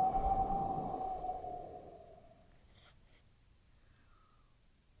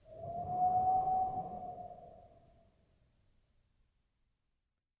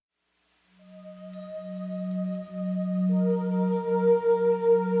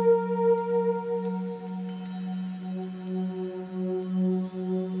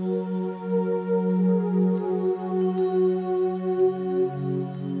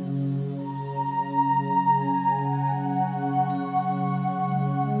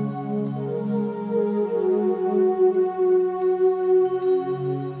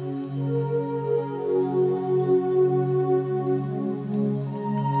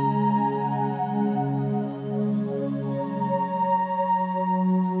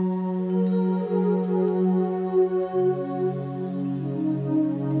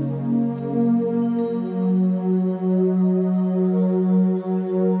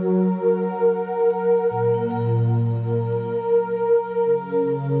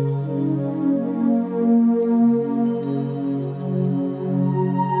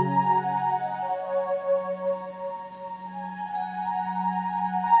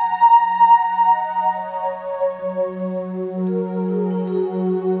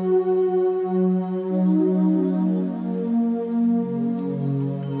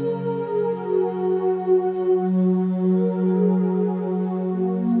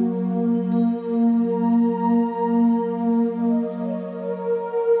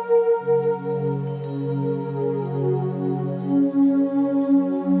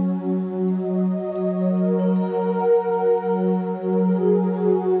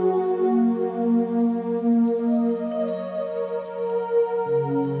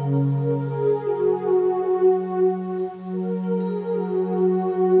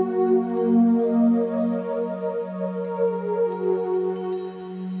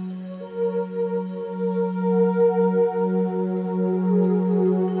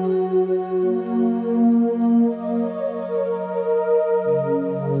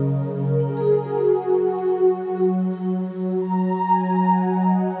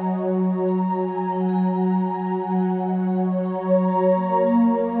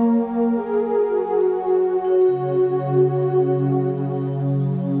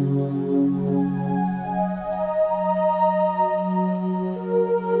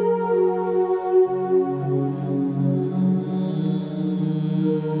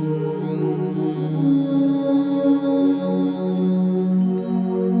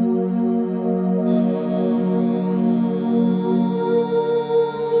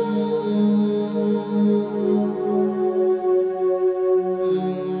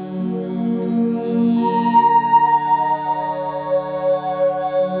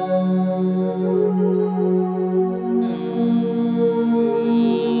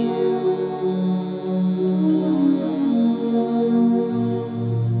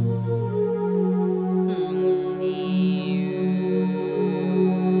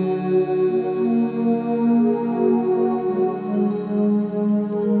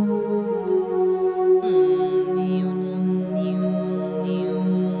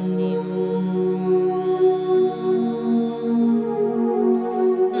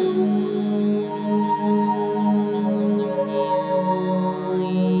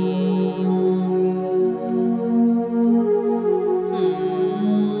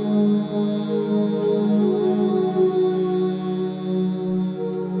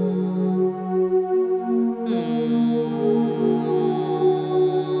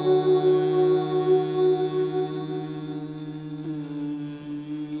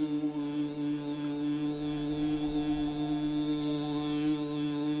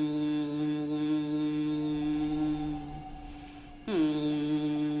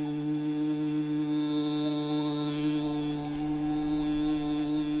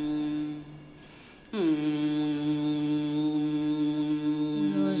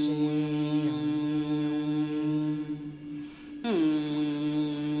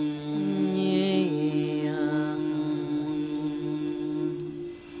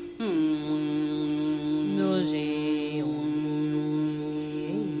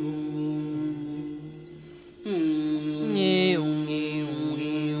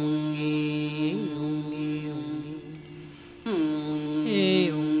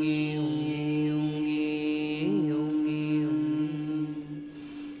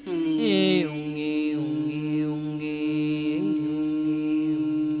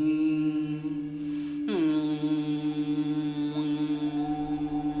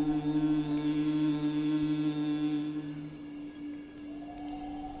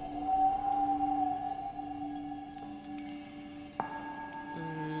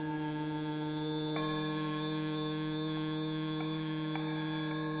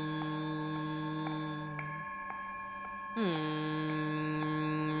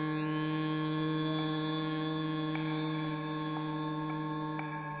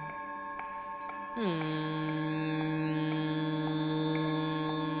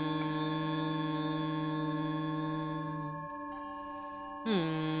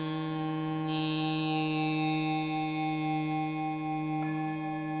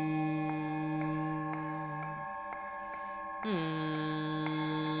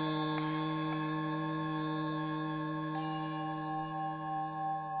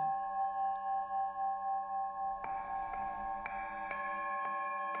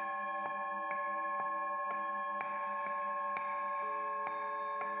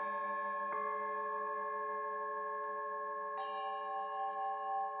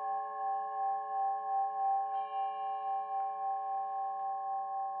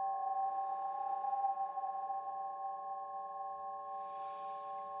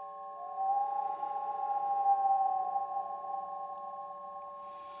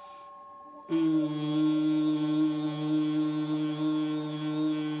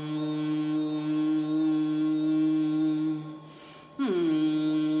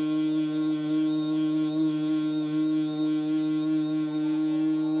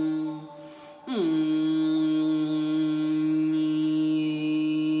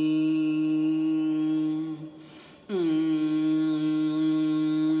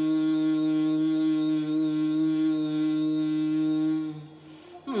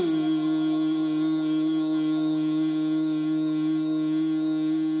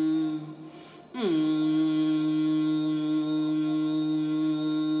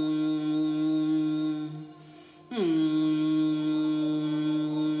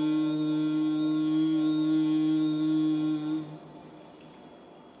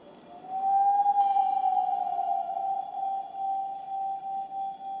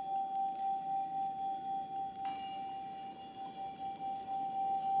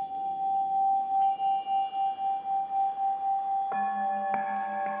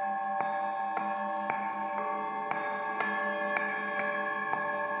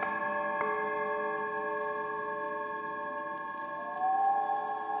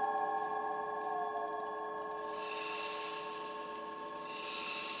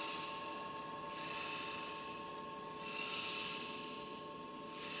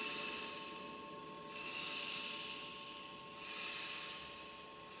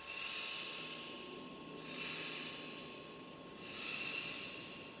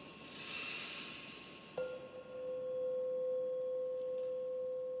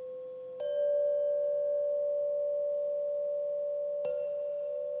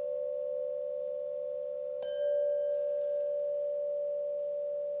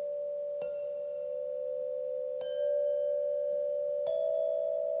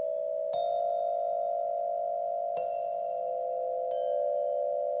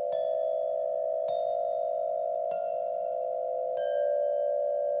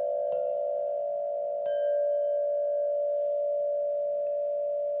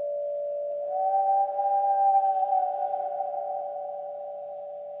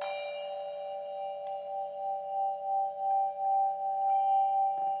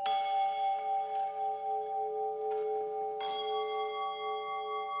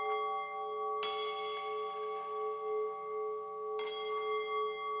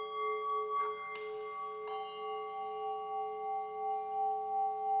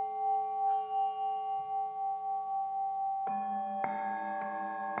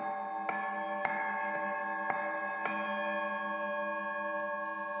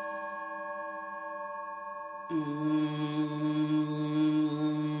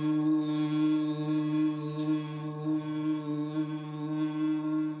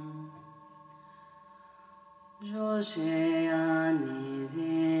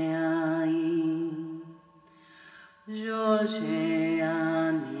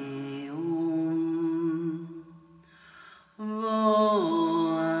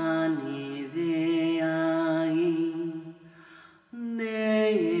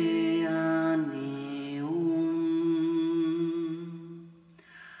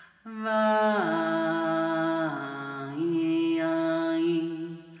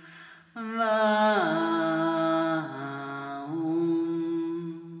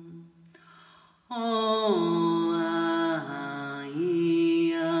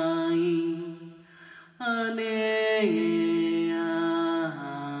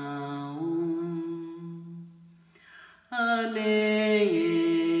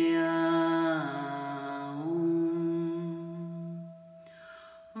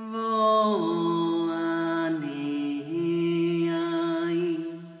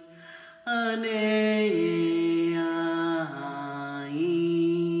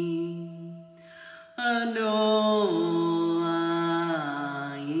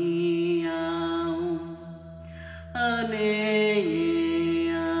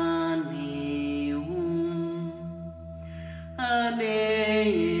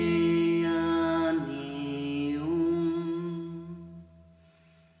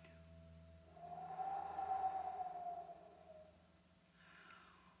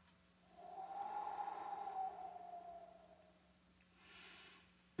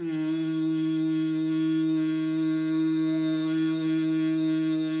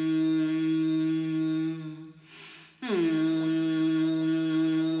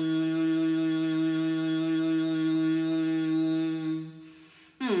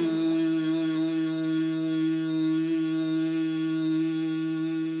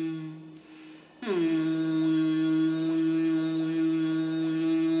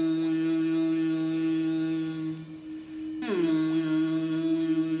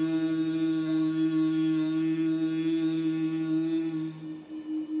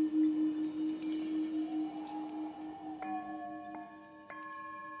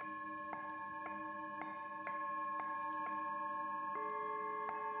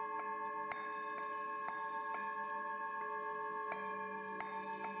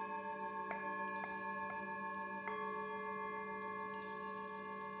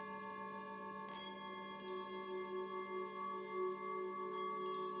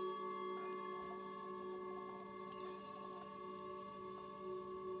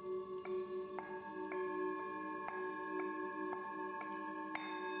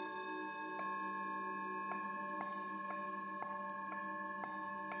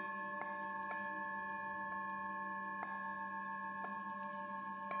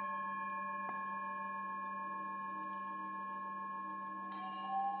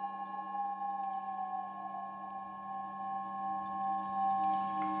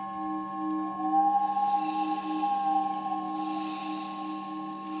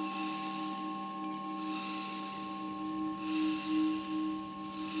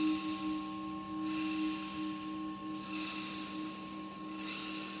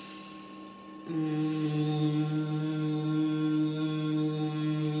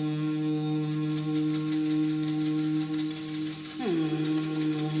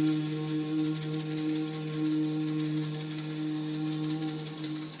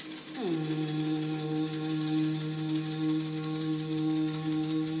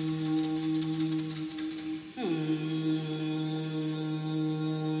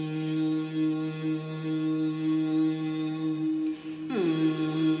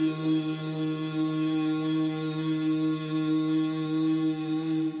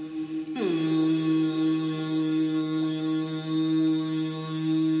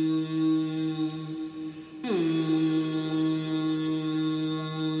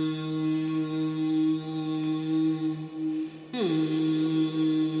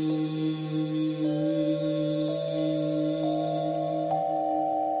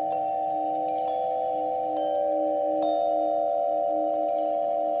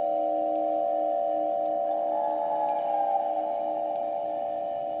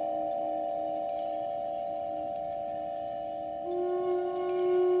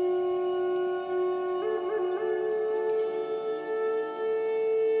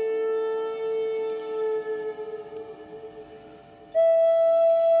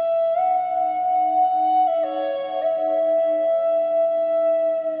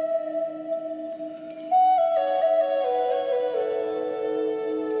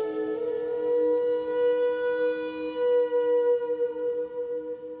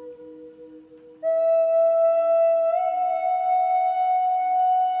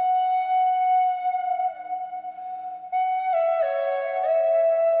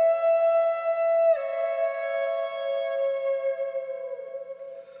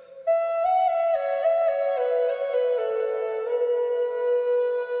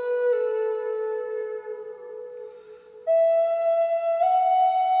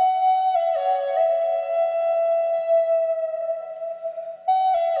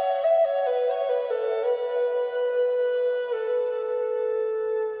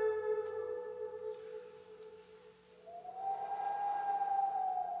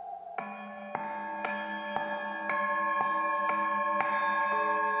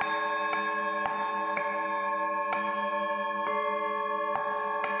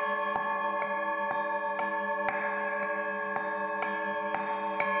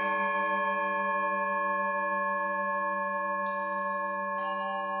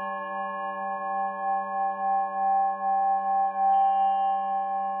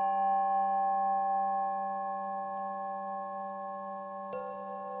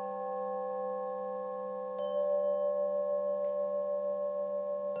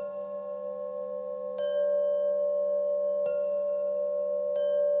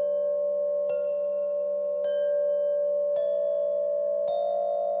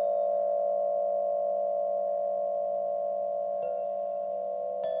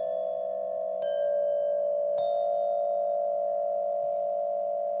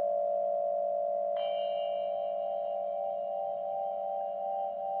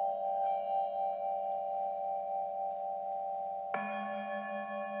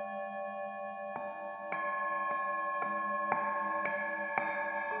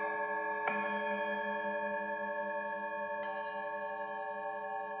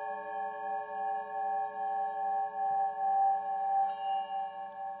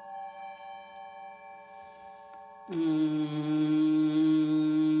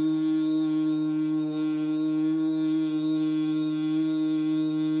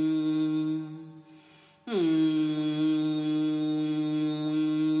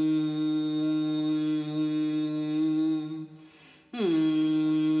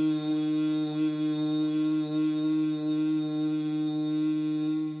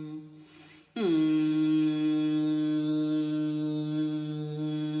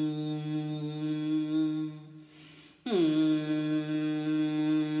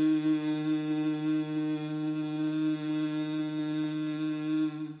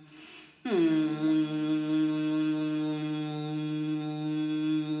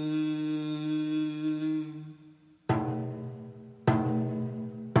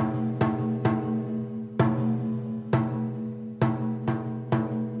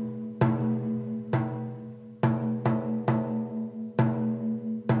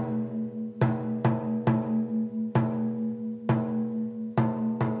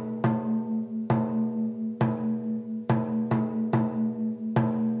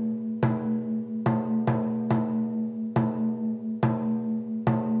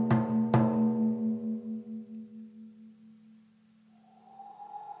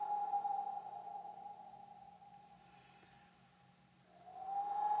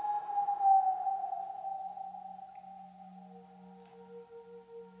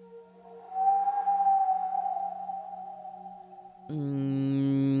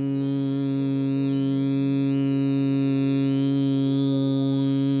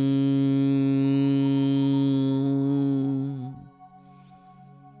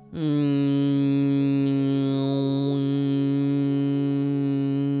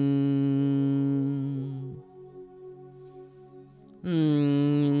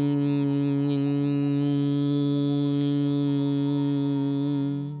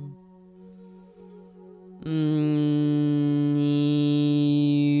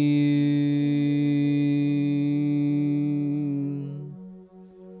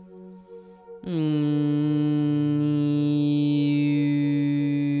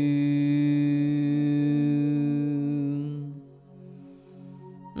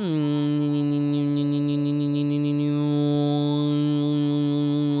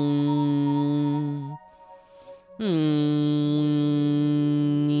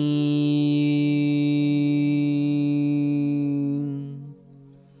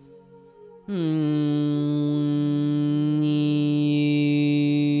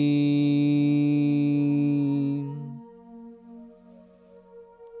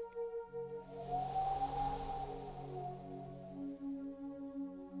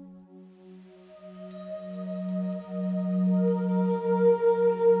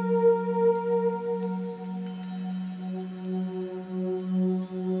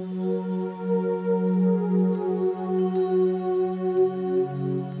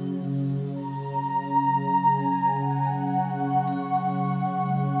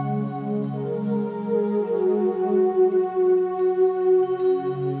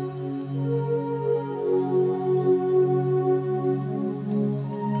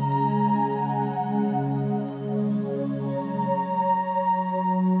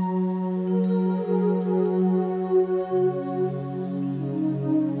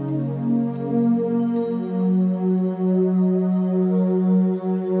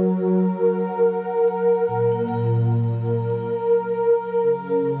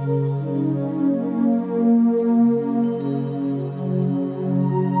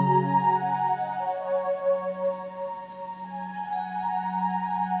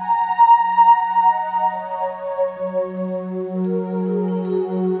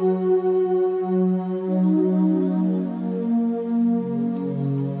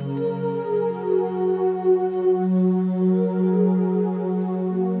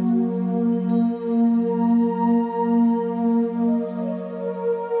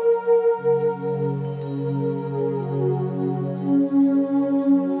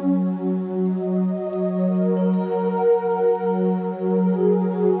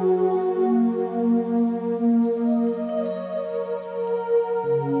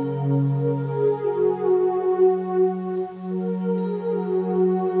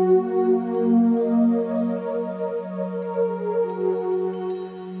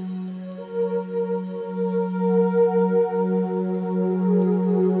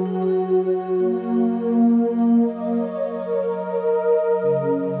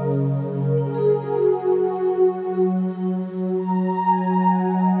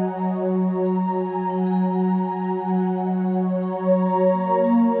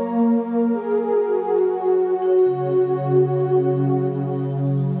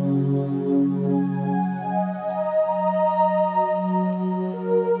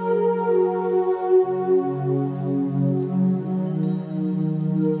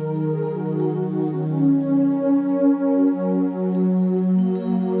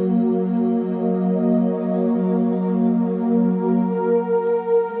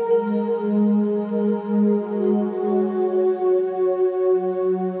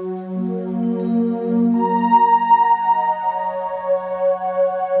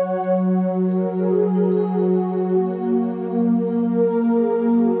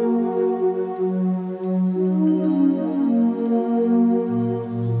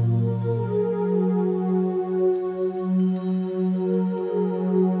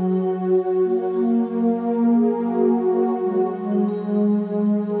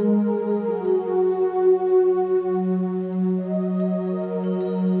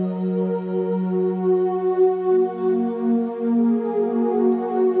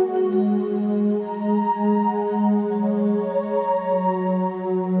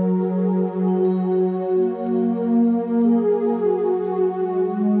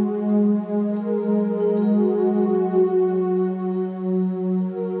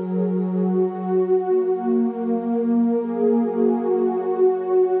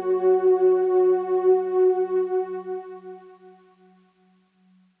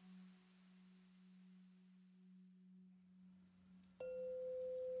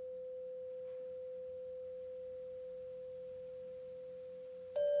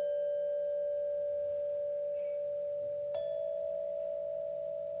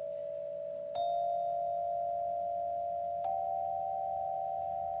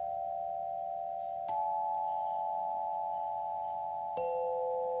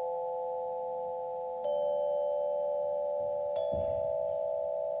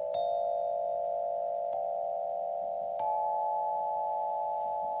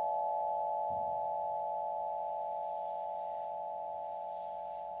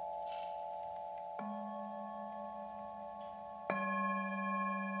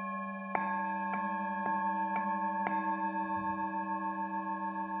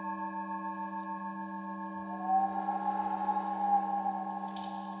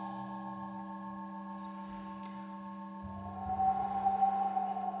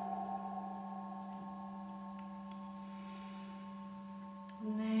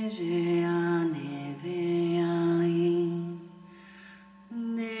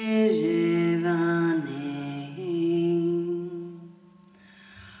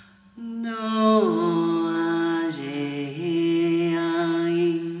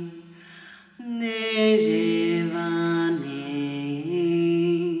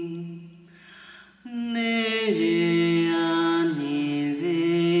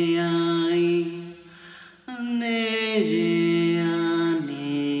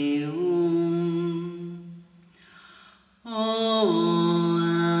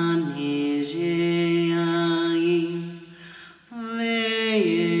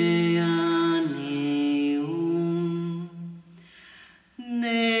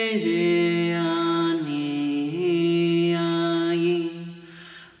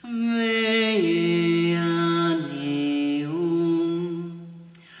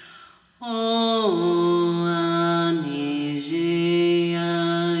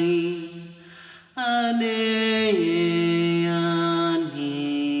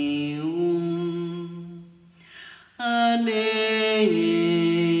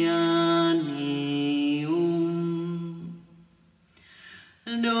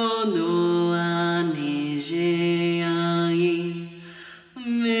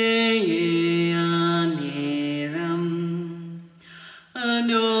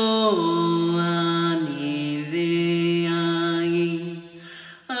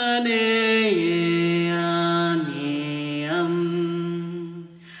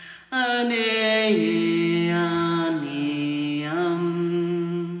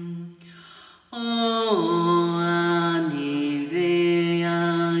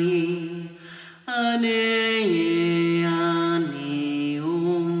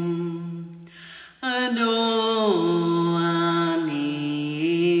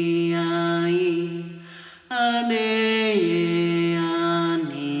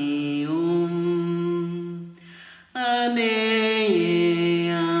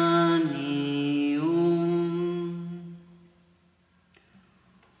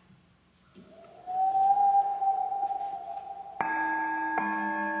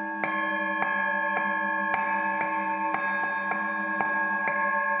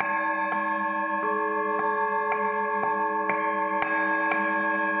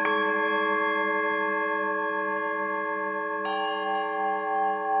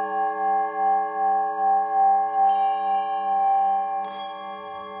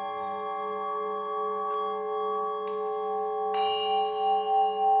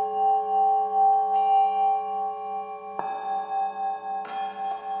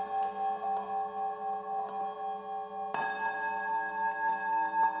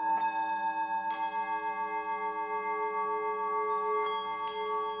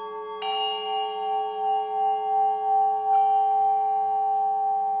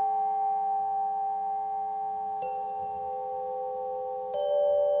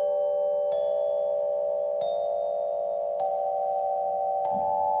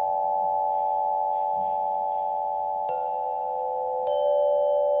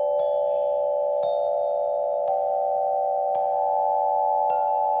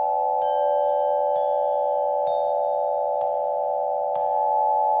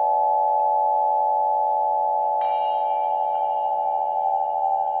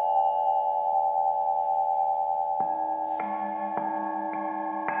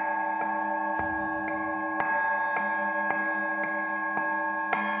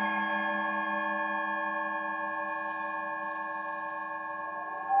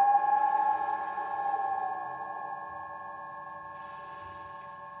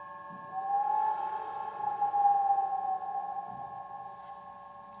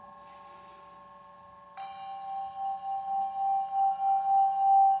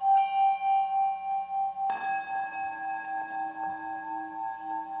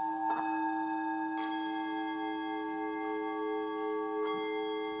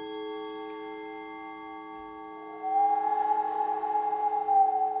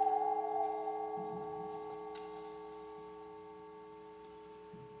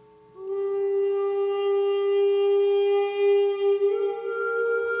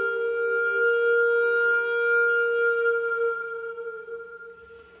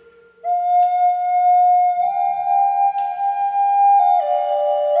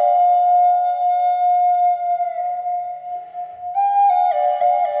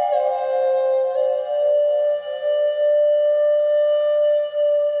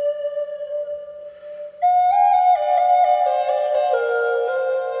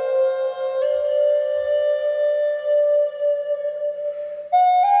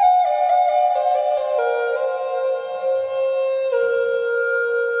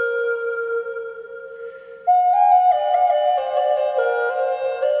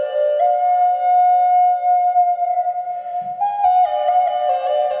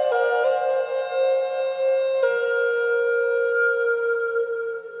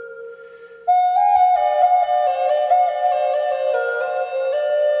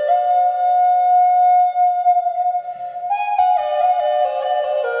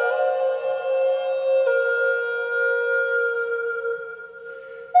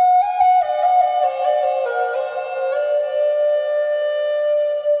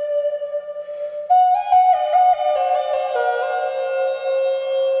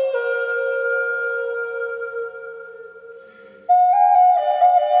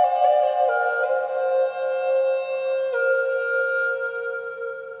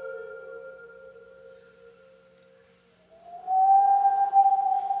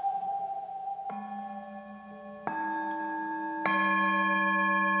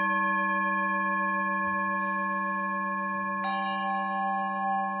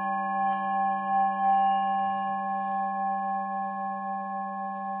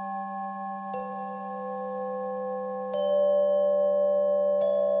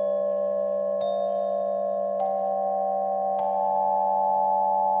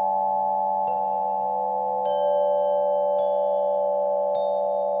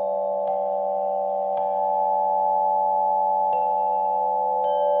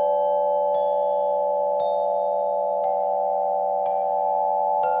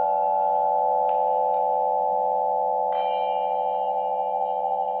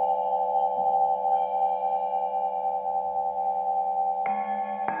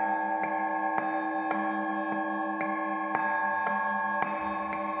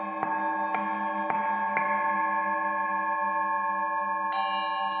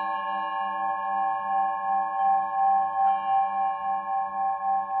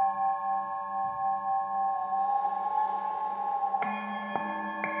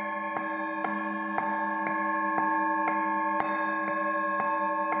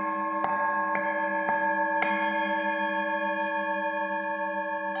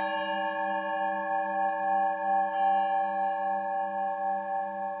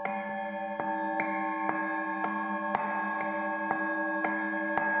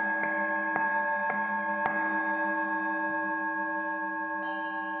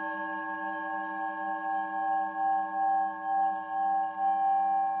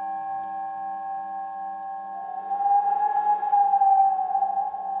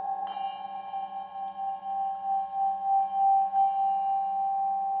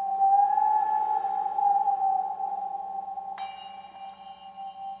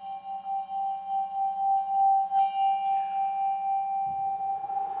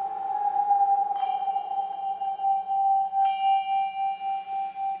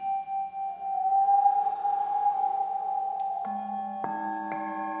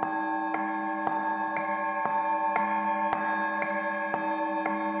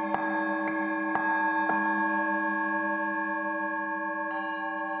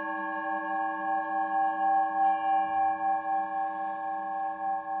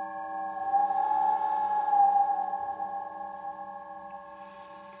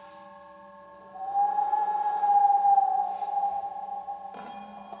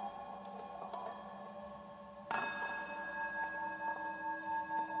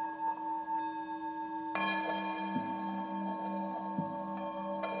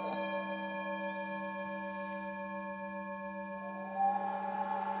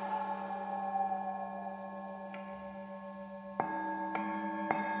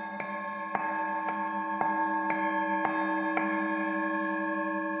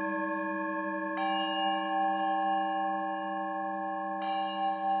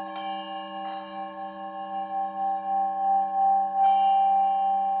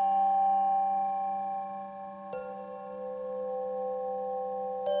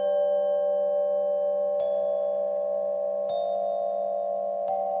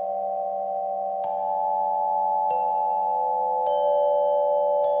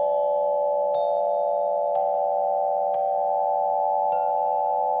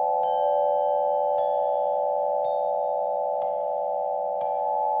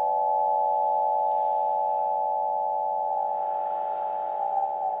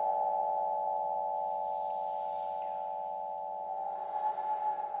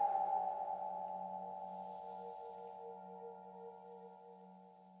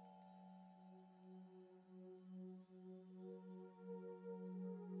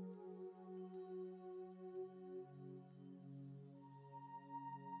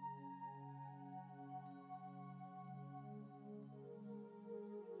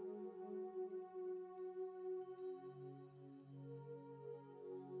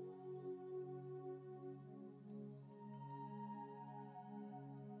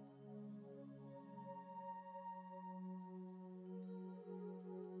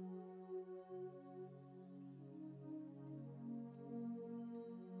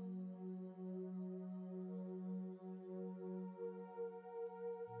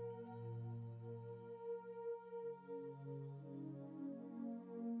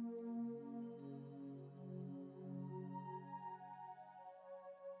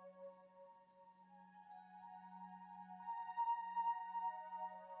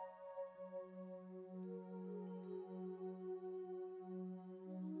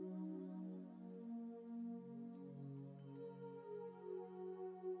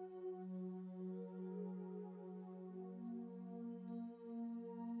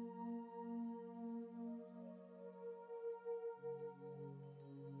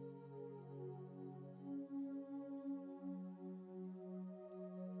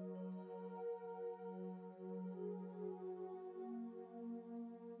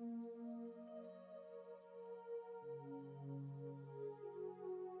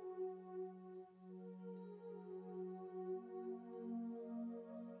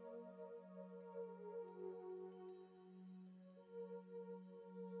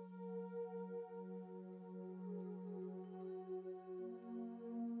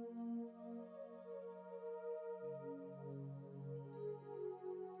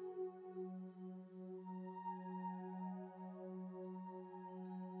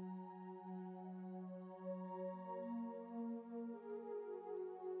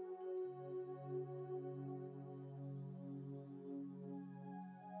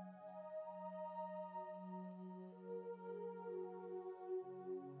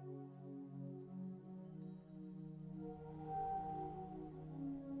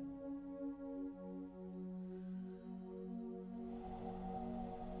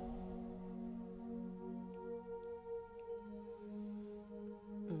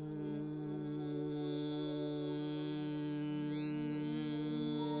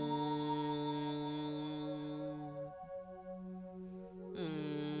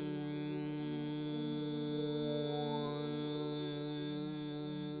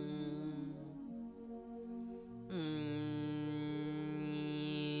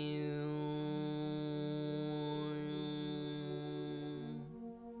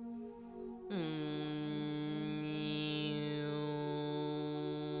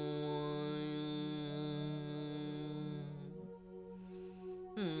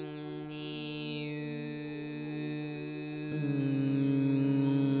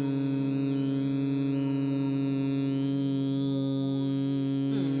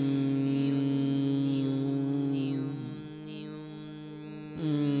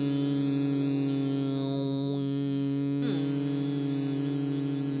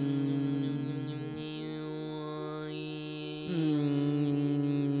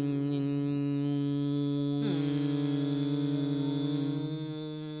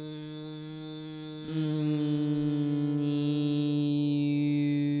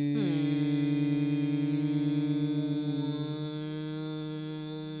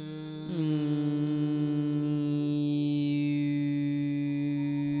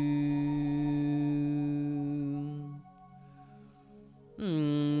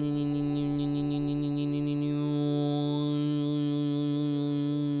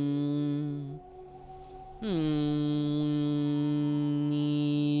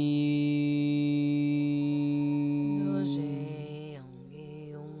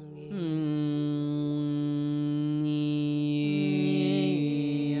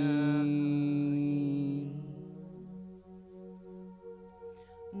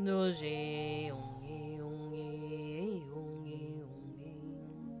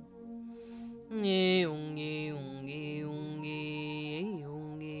 Taking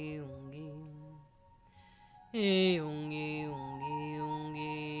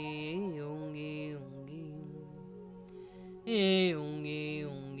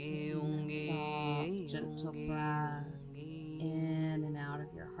a soft, gentle breath in and out of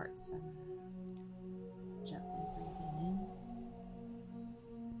your heart center. Gently breathing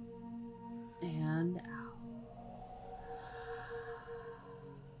in and out.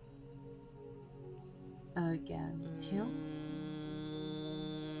 Again, inhale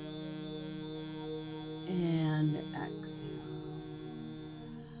and exhale.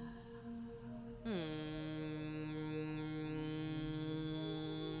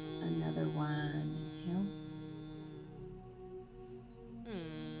 Another one, inhale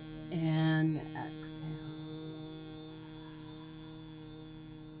and exhale.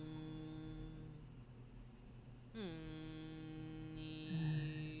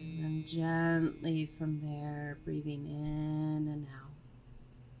 And then gently from there, breathing in and out.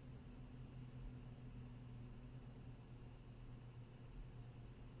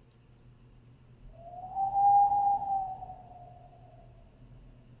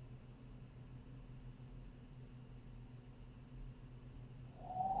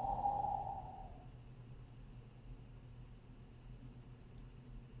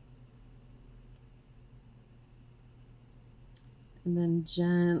 And then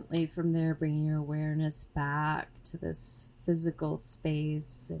gently from there, bring your awareness back to this physical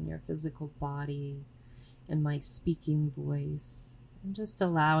space and your physical body and my speaking voice. And just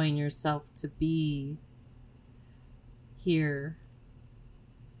allowing yourself to be here.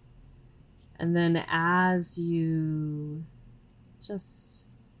 And then as you just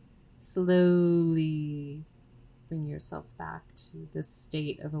slowly bring yourself back to this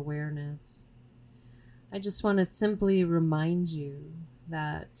state of awareness, I just want to simply remind you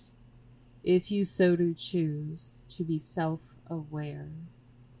that if you so do choose to be self-aware,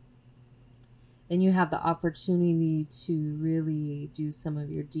 then you have the opportunity to really do some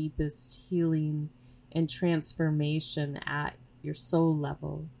of your deepest healing and transformation at your soul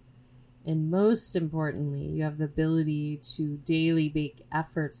level. And most importantly, you have the ability to daily make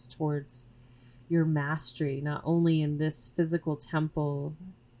efforts towards your mastery, not only in this physical temple.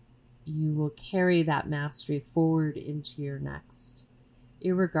 You will carry that mastery forward into your next,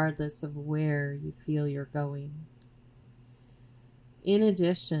 irregardless of where you feel you're going. In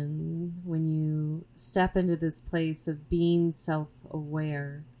addition, when you step into this place of being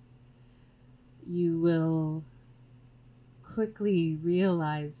self-aware, you will quickly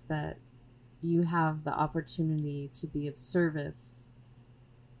realize that you have the opportunity to be of service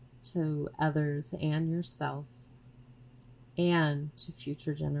to others and yourself, and to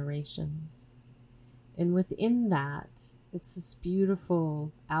future generations. And within that, it's this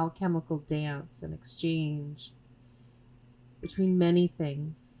beautiful alchemical dance and exchange between many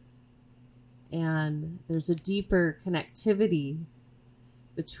things. And there's a deeper connectivity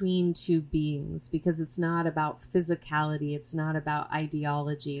between two beings, because it's not about physicality, it's not about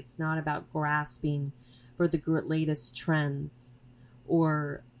ideology, it's not about grasping for the latest trends,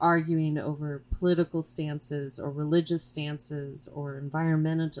 or arguing over political stances or religious stances or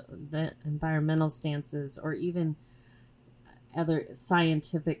environmental stances or even other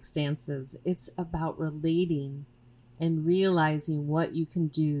scientific stances. It's about relating and realizing what you can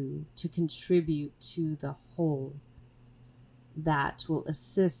do to contribute to the whole that will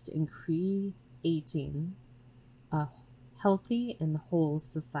assist in creating a healthy and whole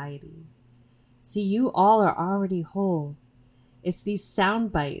society. See, you all are already whole. It's these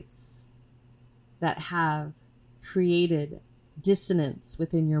sound bites that have created dissonance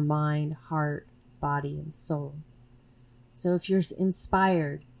within your mind, heart, body, and soul. So if you're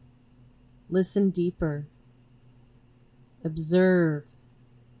inspired, listen deeper, observe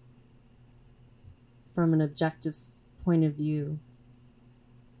from an objective point of view,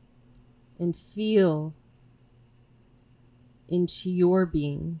 and feel into your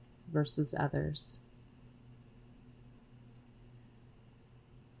being versus others.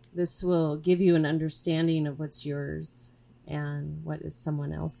 This will give you an understanding of what's yours and what is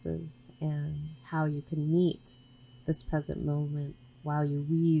someone else's, and how you can meet this present moment while you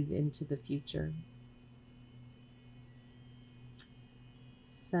weave into the future.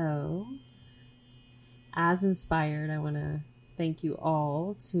 So, as inspired, I want to thank you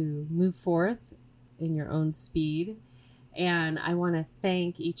all to move forth in your own speed. And I want to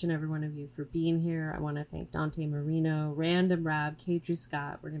thank each and every one of you for being here. I want to thank Dante Marino, Random Rab, Cadre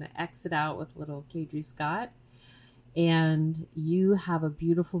Scott. We're going to exit out with little Cadre Scott. And you have a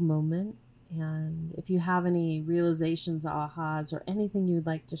beautiful moment And if you have any realizations, ahas, or anything you would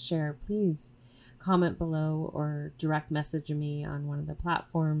like to share, please comment below or direct message me on one of the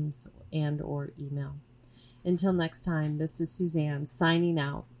platforms and or email. Until next time, this is Suzanne signing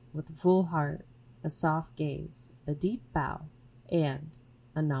out with a full heart, a soft gaze, a deep bow, and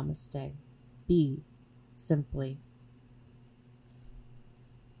a namaste. Be simply.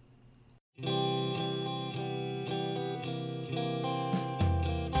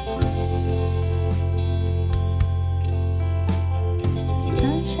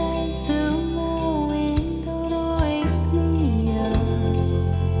 Sun shines through my window to wake me up.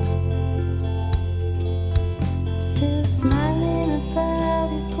 Still smiling about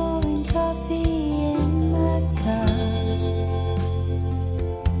it, pouring coffee in my cup.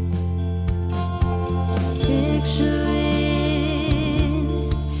 Picturing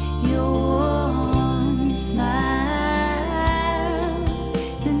your warm smile,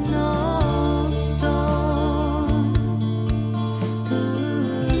 that no storm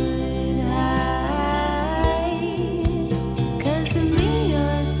could hide. 'Cause to me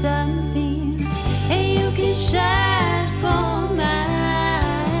you're a sunbeam, and you can shine for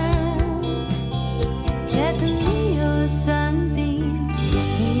miles. Yeah, to me you're a sunbeam,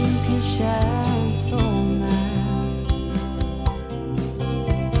 and you can shine for miles.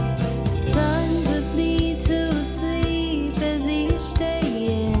 The sun puts me to sleep as each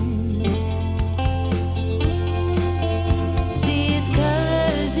day ends. See its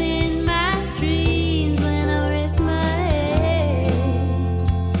colors in my dreams when I rest my head.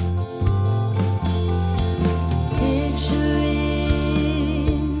 Picturing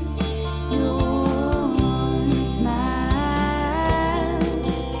your warm smile,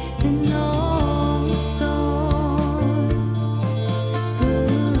 that no storm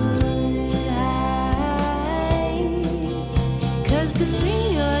could hide. 'Cause to me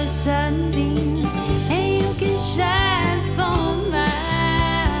you're a sunbeam, and you can shine for miles.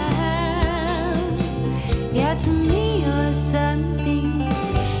 Yeah, to me you're a sunbeam,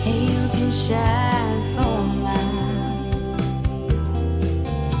 and you can shine for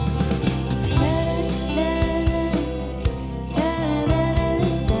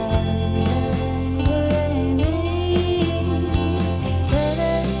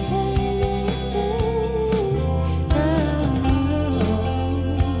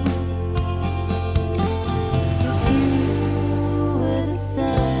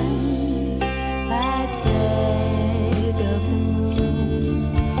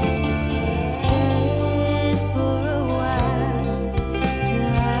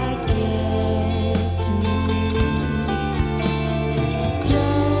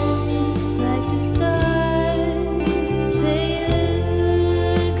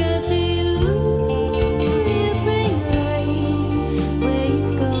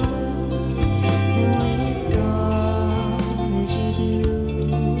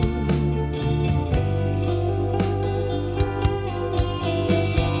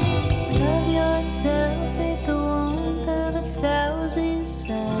love yourself with the warmth of 1,000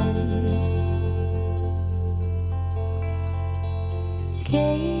 suns.